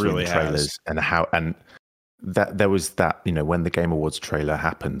distance between the trailers and that there was that, when the Game Awards trailer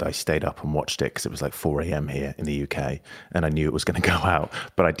happened, I stayed up and watched it because it was like 4 a.m. here in the UK, and I knew it was going to go out,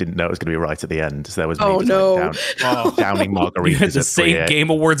 but I didn't know it was going to be right at the end. So there was me downing margaritas. You had the same Game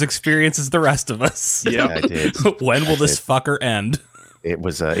Awards experience as the rest of us. Yeah, I did. When will this fucker end? It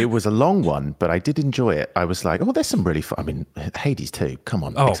was a long one, but I did enjoy it. I was like, oh, there's some really fun. I mean, Hades too. Come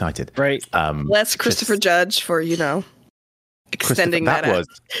on, excited. Right. Less Christopher Judge for extending that out.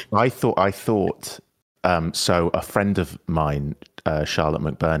 I thought. So a friend of mine, Charlotte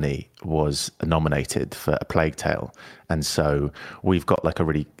McBurney, was nominated for A Plague Tale, and so we've got like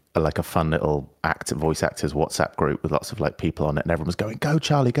a fun little voice actors WhatsApp group with lots of like people on it, and everyone was going, go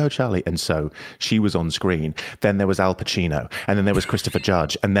Charlie, and so she was on screen. Then there was Al Pacino, and then there was Christopher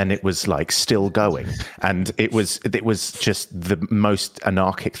Judge, and then it was like still going, and it was just the most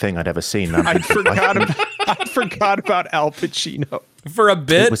anarchic thing I'd ever seen. I forgot about Al Pacino. For a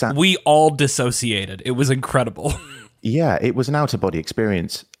bit, we all dissociated. It was incredible. Yeah, it was an out-of-body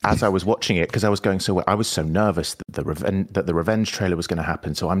experience as I was watching it, because I was going so well. I was so nervous that the Revenge trailer was going to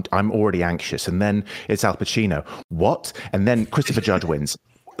happen, so I'm already anxious. And then it's Al Pacino. What? And then Christopher Judge wins.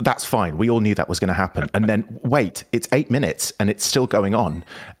 That's fine. We all knew that was going to happen. And then wait, it's 8 minutes and it's still going on,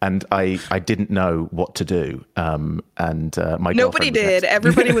 and I didn't know what to do. My nobody did.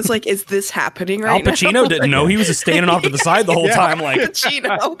 Everybody was like, "Is this happening right now?" Al Pacino didn't know. He was just standing off to the side the whole time, like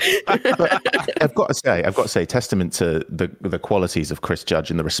Pacino. I've got to say, testament to the qualities of Chris Judge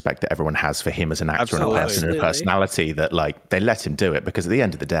and the respect that everyone has for him as an actor and a person and a personality, that like they let him do it, because at the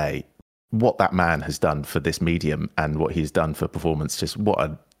end of the day, what that man has done for this medium and what he's done for performance, just what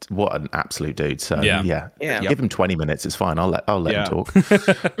an absolute dude. So yeah. Give him 20 minutes. It's fine. I'll let him talk.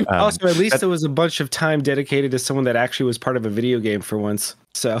 Also, at least there was a bunch of time dedicated to someone that actually was part of a video game for once.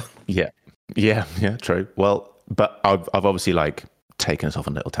 So yeah, true. Well, but I've obviously like taken us off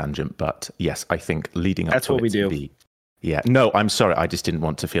on a little tangent, but yes, I think leading up that's to what we do. Yeah, no, I'm sorry. I just didn't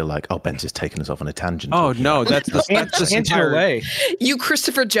want to feel like, Ben's just taking us off on a tangent. Oh no, that's the entire way. You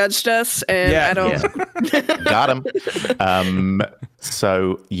Christopher Judged us, and I don't. Got him.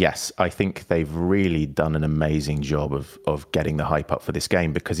 So yes, I think they've really done an amazing job of getting the hype up for this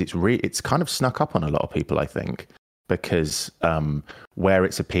game, because it's kind of snuck up on a lot of people, I think, because where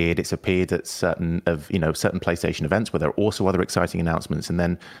it's appeared at certain PlayStation events where there are also other exciting announcements, and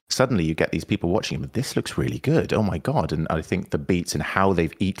then suddenly you get these people watching them. This looks really good. Oh my god! And I think the beats and how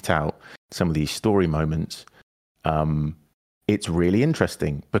they've eked out some of these story moments, it's really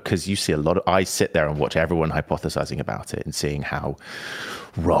interesting, because you see I sit there and watch everyone hypothesizing about it and seeing how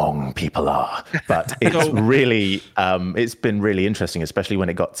wrong people are. But it's really, it's been really interesting, especially when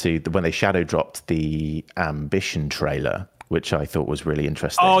it got to when they shadow dropped the Ambition trailer. which I thought was really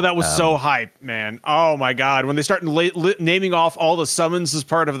interesting. Oh, that was so hype, man! Oh my god, when they start naming off all the summons as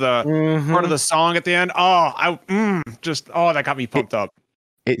part of the song at the end. That got me pumped up.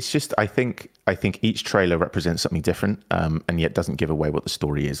 It's just I think each trailer represents something different, and yet doesn't give away what the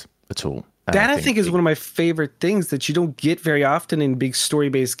story is at all. And I think is one of my favorite things that you don't get very often in big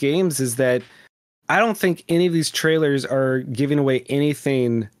story-based games is that I don't think any of these trailers are giving away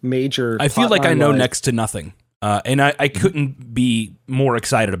anything major. I feel like I know next to nothing, and I couldn't be more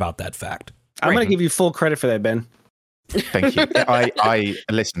excited about that fact. I'm going to give you full credit for that, Ben. Thank you. I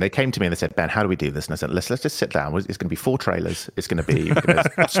listen. They came to me and they said, "Ben, how do we do this?" And I said, "Let's just sit down. It's going to be 4 trailers. It's going to be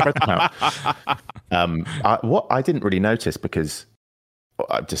spread them out." What I didn't really notice because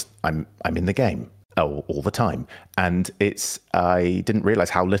I'm in the game all the time, and I didn't realize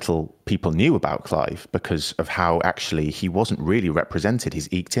how little people knew about Clive because of how actually he wasn't really represented. He's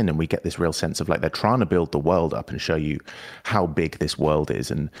eked in, and we get this real sense of like they're trying to build the world up and show you how big this world is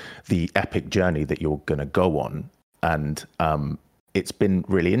and the epic journey that you're going to go on. And it's been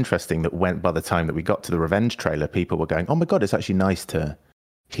really interesting that by the time that we got to the Revenge trailer, people were going, "Oh my god, it's actually nice to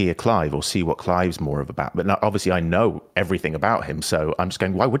hear Clive or see what Clive's more about." But now, obviously, I know everything about him, so I'm just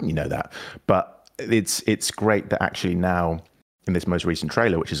going, "Why wouldn't you know that?" But it's great that actually now in this most recent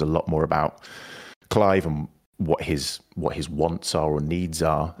trailer, which is a lot more about Clive and what his wants are or needs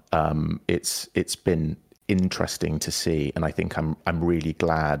are, it's been interesting to see, and I think I'm really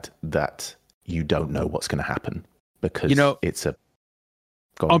glad that you don't know what's going to happen. Because it's a.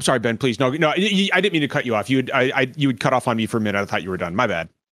 I'm sorry, Ben. Please, no. I didn't mean to cut you off. You would cut off on me for a minute. I thought you were done. My bad.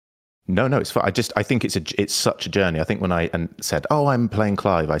 No, it's fine. I think it's such a journey. I think when I said, "Oh, I'm playing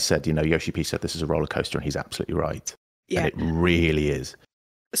Clive," I said, Yoshi P said this is a roller coaster, and he's absolutely right. Yeah, and it really is.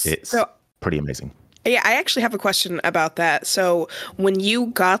 It's pretty amazing. Yeah, I actually have a question about that. So when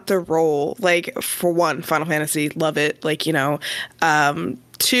you got the role, like for one, Final Fantasy, love it. Like 2.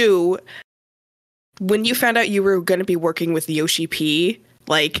 When you found out you were going to be working with Yoshi P,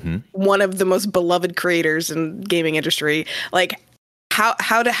 like one of the most beloved creators in gaming industry, like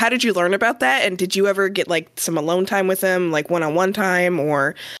how did you learn about that? And did you ever get like some alone time with him, like one-on-one time,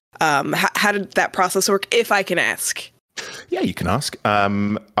 or how did that process work? If I can ask. Yeah, you can ask.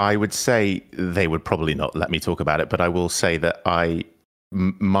 I would say they would probably not let me talk about it, but I will say that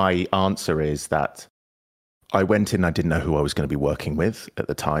my answer is that I went in, I didn't know who I was going to be working with at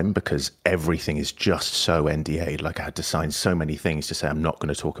the time because everything is just so NDA. Like I had to sign so many things to say, I'm not going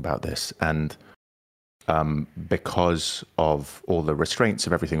to talk about this. And because of all the restraints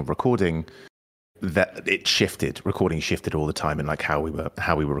of everything of recording, that it shifted. Recording shifted all the time in like how we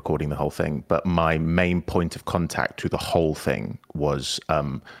were recording the whole thing. But my main point of contact through the whole thing was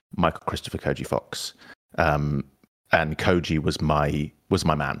Michael Christopher Koji Fox. And Koji was my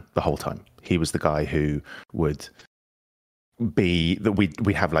man the whole time. He was the guy who would be that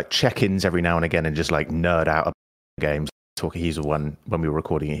we have like check-ins every now and again and just like nerd out about games. He's the one when we were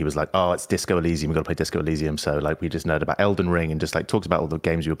recording it. He was like, "Oh, it's Disco Elysium. We've got to play Disco Elysium." So like we just nerd about Elden Ring and just like talks about all the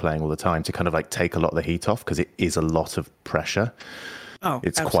games we were playing all the time to kind of like take a lot of the heat off because it is a lot of pressure. Oh,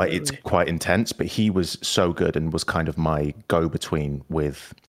 it's quite intense. But he was so good and was kind of my go-between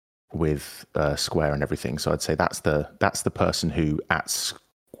with Square and everything. So I'd say that's the person who at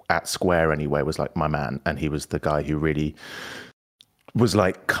Square anyway was like my man, and he was the guy who really was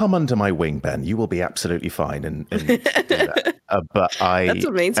like, "Come under my wing, Ben. You will be absolutely fine." And do that. But that's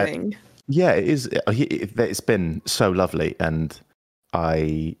amazing. Yeah, it is. It's been so lovely, and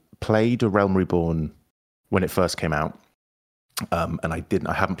I played A Realm Reborn when it first came out. And I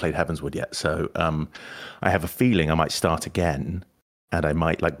haven't played Heavensward yet, so I have a feeling I might start again. And I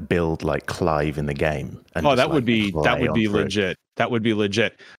might like build like Clive in the game. And that would be legit. That would be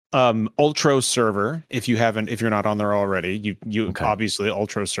legit. Ultro server. If you're not on there already, you okay. Obviously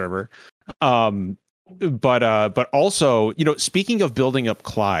Ultro server. But also, speaking of building up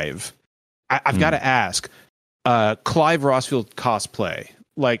Clive, I've got to ask, Clive Rossfield cosplay.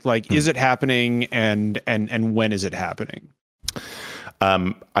 Like, is it happening? And when is it happening?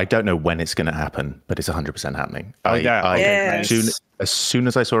 I don't know when it's going to happen, but it's 100% happening. As soon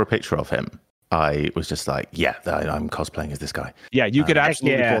as I saw a picture of him, I was just like, yeah, I'm cosplaying as this guy. Yeah, you could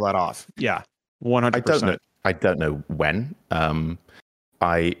absolutely pull that off. Yeah, 100%. I don't know when.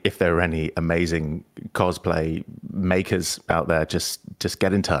 If there are any amazing cosplay makers out there, just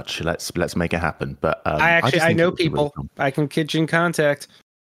get in touch. Let's make it happen. But I know people. Really I can get you in contact.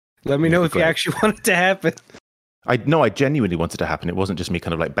 Let me know if you actually want it to happen. I genuinely wanted to happen. It wasn't just me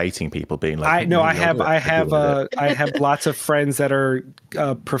kind of like baiting people, being like, I have lots of friends that are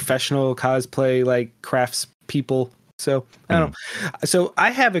professional cosplay, like crafts people. So I don't know. So I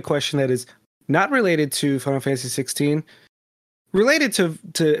have a question that is not related to Final Fantasy 16, related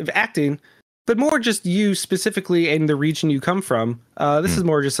to acting, but more just you specifically in the region you come from. This is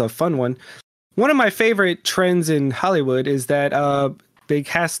more just a fun one. One of my favorite trends in Hollywood is that they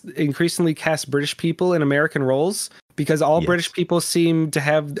increasingly cast British people in American roles because all British people seem to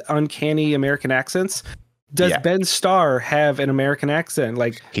have uncanny American accents. Does Ben Starr have an American accent?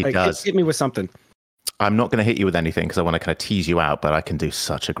 He does. Hit me with something. I'm not going to hit you with anything because I want to kind of tease you out, but I can do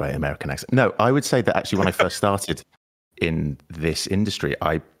such a great American accent. No, I would say that actually when I first started in this industry,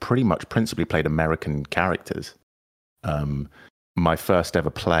 I pretty much principally played American characters. My first ever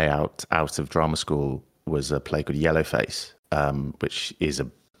play out of drama school was a play called Yellowface, which is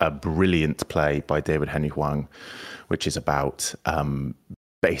a brilliant play by David Henry Hwang, which is about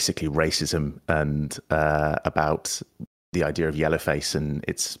basically racism and about the idea of yellowface, and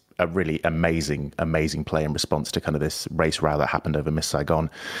it's a really amazing play in response to kind of this race row that happened over Miss Saigon.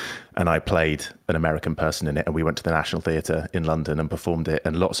 And I played an American person in it, and we went to the National Theatre in London and performed it,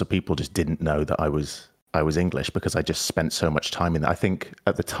 and lots of people just didn't know that I was English because I just spent so much time in it. I think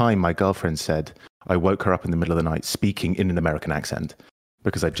at the time my girlfriend said I woke her up in the middle of the night speaking in an American accent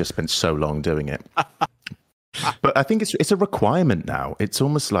because I'd just spent so long doing it. But I think it's a requirement now. It's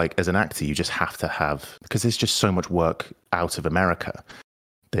almost like as an actor, you just have to have, because there's just so much work out of America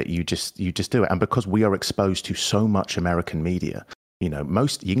that you just do it. And because we are exposed to so much American media,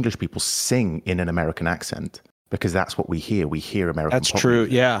 most English people sing in an American accent because that's what we hear. We hear American. That's true.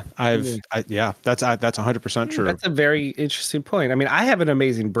 Music. Yeah. That's 100% true. That's a very interesting point. I mean, I have an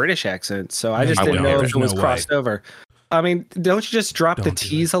amazing British accent, so I just didn't know if it was crossed over. I mean, don't you just drop the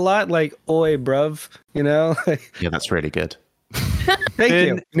T's a lot? Like, oi, bruv, Yeah, that's really good. Thank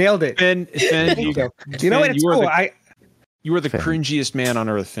you. Nailed it. Finn, you know what? It's cool. You are the cringiest man on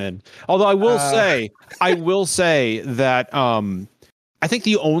earth, Finn. Although I will say that I think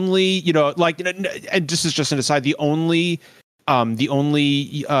the only, and this is just an aside, the only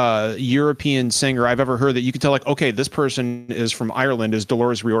European singer I've ever heard that you can tell, like, okay, this person is from Ireland is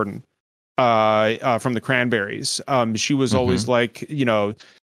Dolores Riordan. From the Cranberries. She was always like,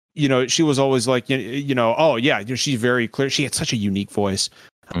 she was always like, oh yeah, she's very clear. She had such a unique voice.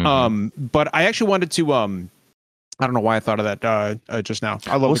 But I actually wanted to, I don't know why I thought of that just now.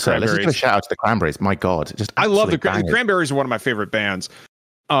 I love the Cranberries. Let's give a shout out to the Cranberries. My God, I love the Cranberries are one of my favorite bands.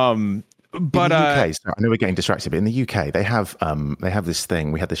 But in the UK, I know we're getting distracted, but in the UK, they have this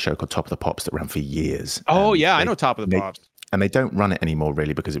thing. We had this show called Top of the Pops that ran for years. Oh yeah, I know Top of the Pops. And they don't run it anymore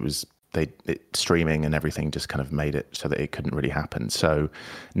really because it was streaming and everything just kind of made it so that it couldn't really happen. So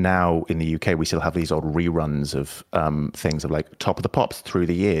now in the UK, we still have these old reruns of things of like Top of the Pops through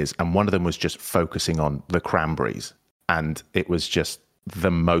the years. And one of them was just focusing on the Cranberries. And it was just the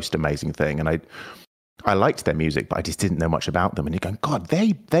most amazing thing. And I liked their music, but I just didn't know much about them. And you're going, God,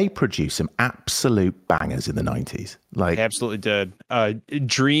 they produced some absolute bangers in the 90s. Like, they absolutely did.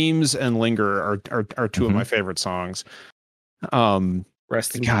 Dreams and Linger are two of my favorite songs.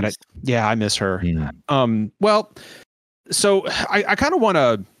 Rest in peace. Yeah, I miss her. Yeah. Well, so I kind of want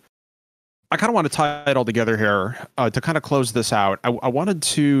to tie it all together here to kind of close this out. I wanted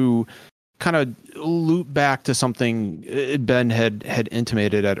to kind of loop back to something Ben had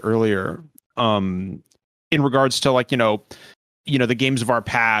intimated at earlier, in regards to like the games of our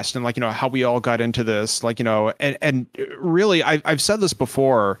past and like how we all got into this, like and really I've said this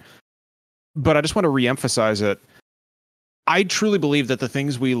before, but I just want to reemphasize it. I truly believe that the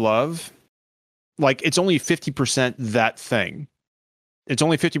things we love, like, it's only 50% that thing. It's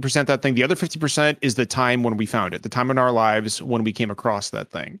only 50% that thing. The other 50% is the time when we found it, the time in our lives when we came across that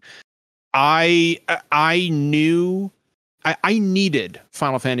thing. I knew I needed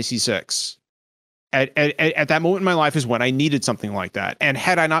Final Fantasy VI. At that moment in my life is when I needed something like that. And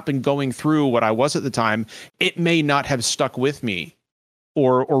had I not been going through what I was at the time, it may not have stuck with me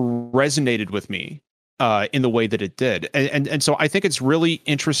or resonated with me in the way that it did. And so I think it's really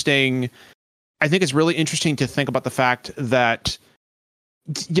interesting. I think it's really interesting to think about the fact that,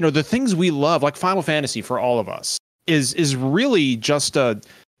 the things we love, like Final Fantasy for all of us, is really just a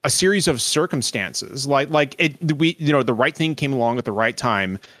series of circumstances. Like the right thing came along at the right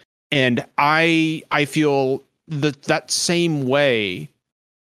time. And I feel that same way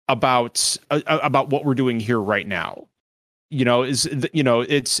about what we're doing here right now. We're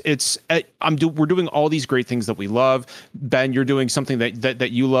doing all these great things that we love. Ben, you're doing something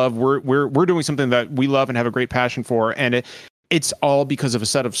that you love. We're doing something that we love and have a great passion for, and it's all because of a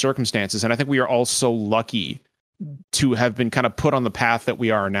set of circumstances. And I think we are all so lucky to have been kind of put on the path that we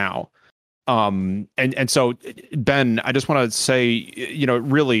are now. And so, Ben, I just want to say,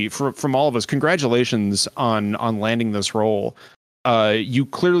 really from all of us, congratulations on landing this role. You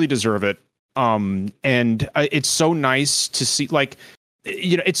clearly deserve it. And it's so nice to see, like,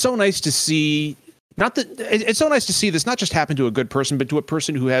 it's so nice to see. It's so nice to see this not just happen to a good person, but to a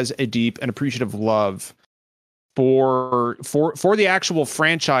person who has a deep and appreciative love for the actual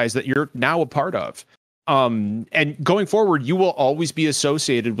franchise that you're now a part of. And going forward, you will always be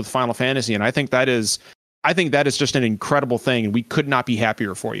associated with Final Fantasy, and I think that is just an incredible thing, and we could not be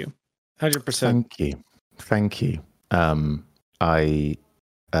happier for you. 100%. Thank you.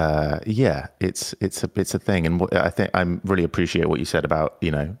 It's a thing, and I think I really appreciate what you said about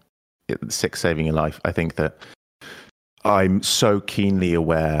 6 saving your life. I think that I'm so keenly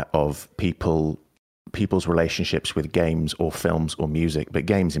aware of people's relationships with games or films or music, but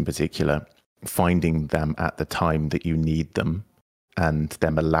games in particular, finding them at the time that you need them, and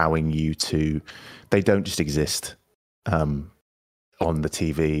them allowing you to. They don't just exist on the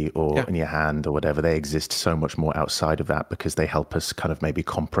TV or in your hand or whatever. They exist so much more outside of that, because they help us kind of maybe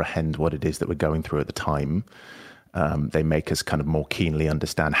comprehend what it is that we're going through at the time. They make us kind of more keenly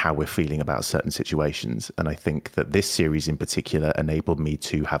understand how we're feeling about certain situations. And I think that this series in particular enabled me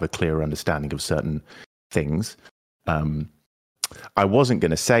to have a clearer understanding of certain things. I wasn't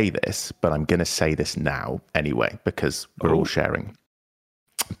going to say this, but I'm going to say this now anyway, because we're all sharing.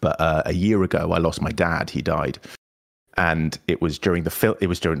 But a year ago, I lost my dad. He died. And it was during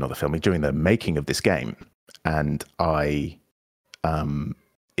during the making of this game. And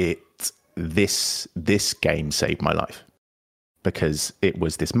this game saved my life, because it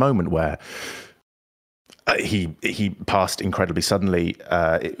was this moment where he passed incredibly suddenly.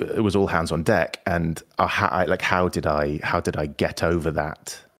 It was all hands on deck, and how did I get over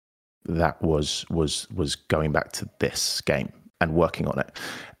that? That was going back to this game and working on it,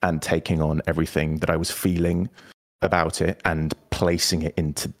 and taking on everything that I was feeling about it and placing it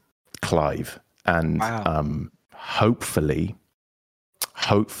into Clive. And hopefully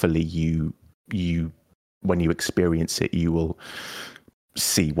you when you experience it, you will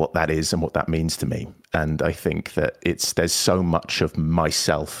see what that is and what that means to me. And I think that there's so much of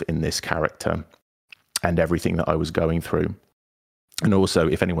myself in this character and everything that I was going through. And also,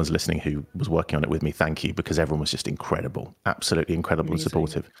 if anyone's listening who was working on it with me, thank you, because everyone was just incredible, absolutely incredible. Amazing. And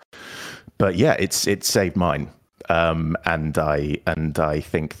supportive. But yeah, it saved mine. And I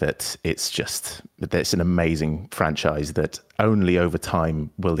think that it's an amazing franchise that only over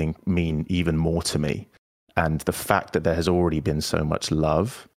time will mean even more to me. And the fact that there has already been so much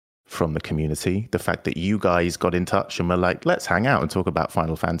love from the community, the fact that you guys got in touch and were like, let's hang out and talk about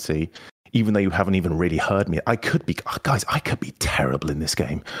Final Fantasy, even though you haven't even really heard me. I could be terrible in this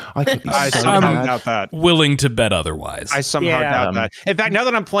game. I could be willing to bet otherwise. I somehow doubt that. In fact, now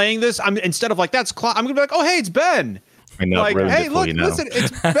that I'm playing this, I'm instead of like, that's Clive, I'm gonna be like, oh, hey, it's Ben. I know, like, hey, look, listen,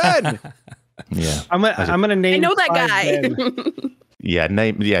 it's Ben. Yeah. I'm gonna name. I know that guy.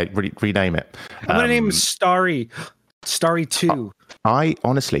 Rename it. I'm gonna name him Starry 2. I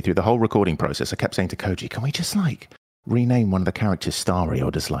honestly, through the whole recording process, I kept saying to Koji, can we just rename one of the characters Starry, or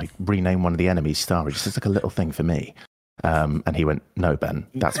just rename one of the enemies Starry? Just like a little thing for me. And he went, no, Ben,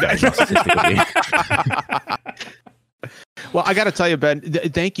 that's very narcissistic of you. Well, I got to tell you, Ben,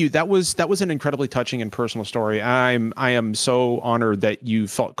 thank you. That was an incredibly touching and personal story. I am so honored that you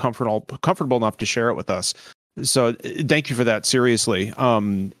felt comfortable enough to share it with us. So thank you for that. Seriously.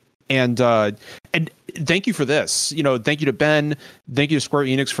 And thank you for this. Thank you to Ben. Thank you to Square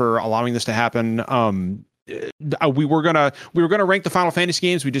Enix for allowing this to happen. We were gonna rank the Final Fantasy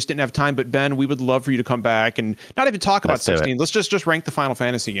games. We just didn't have time. But Ben, we would love for you to come back and not even talk about 16. Let's just rank the Final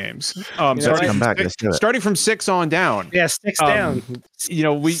Fantasy games. Starting from 6 on down. Yeah, 6 down.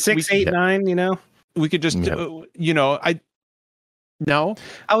 6, 8, 9. We could just let's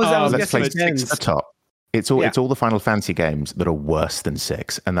guessing 6 at the top. It's all the Final Fantasy games that are worse than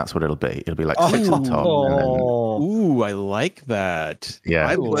 6, and that's what it'll be. It'll be like 6 at the top. Ooh, I like that. Yeah,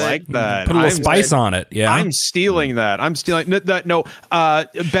 I like that. Put a little spice on it. Yeah, I'm stealing that. No,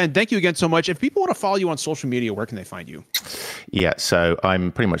 Ben, thank you again so much. If people want to follow you on social media, where can they find you? Yeah, so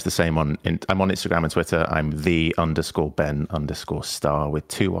I'm pretty much the same I'm on Instagram and Twitter. I'm _Ben_star with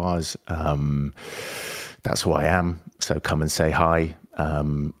 2 R's. That's who I am. So come and say hi.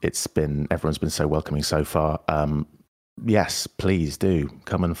 Everyone's been so welcoming so far. Yes, please do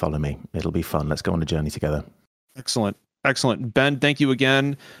come and follow me. It'll be fun. Let's go on a journey together. Excellent. Ben, thank you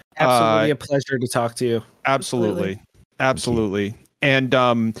again. Absolutely a pleasure to talk to you. Absolutely. And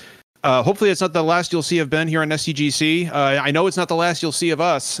hopefully it's not the last you'll see of Ben here on SCGC. I know it's not the last you'll see of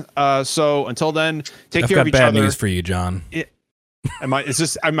us. So until then, take care of each other. I've got bad news for you, John. Am I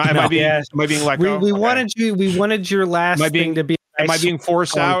being like we wanted your last thing to be a Am I being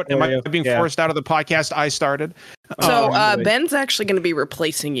forced out? Am I being forced out of the podcast I started? So Ben's actually going to be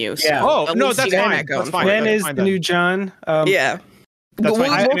replacing you. So no, that's fine. That's fine. Ben is the new John. Yeah.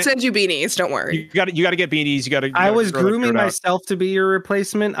 We'll send you beanies. Don't worry. You got to get beanies. I was grooming myself to be your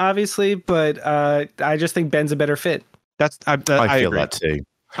replacement, obviously, but I just think Ben's a better fit. I feel that too.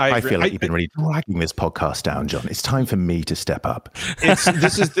 I feel like you've been really dragging this podcast down, John. It's time for me to step up.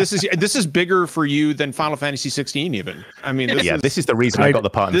 This is bigger for you than Final Fantasy 16 even. I mean, this is the reason I got the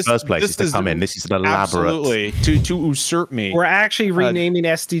part in the first place is to come in. This is an elaborate absolutely to usurp me. We're actually renaming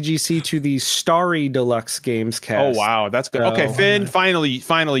SDGC to the Starry Deluxe Games Cast. Oh wow, that's good. Okay, Finn, finally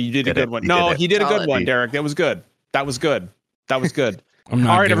you did a good one. No, he did a good one, Derek. That was good. All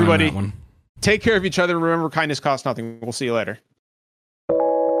right, everybody. Take care of each other. Remember, kindness costs nothing. We'll see you later.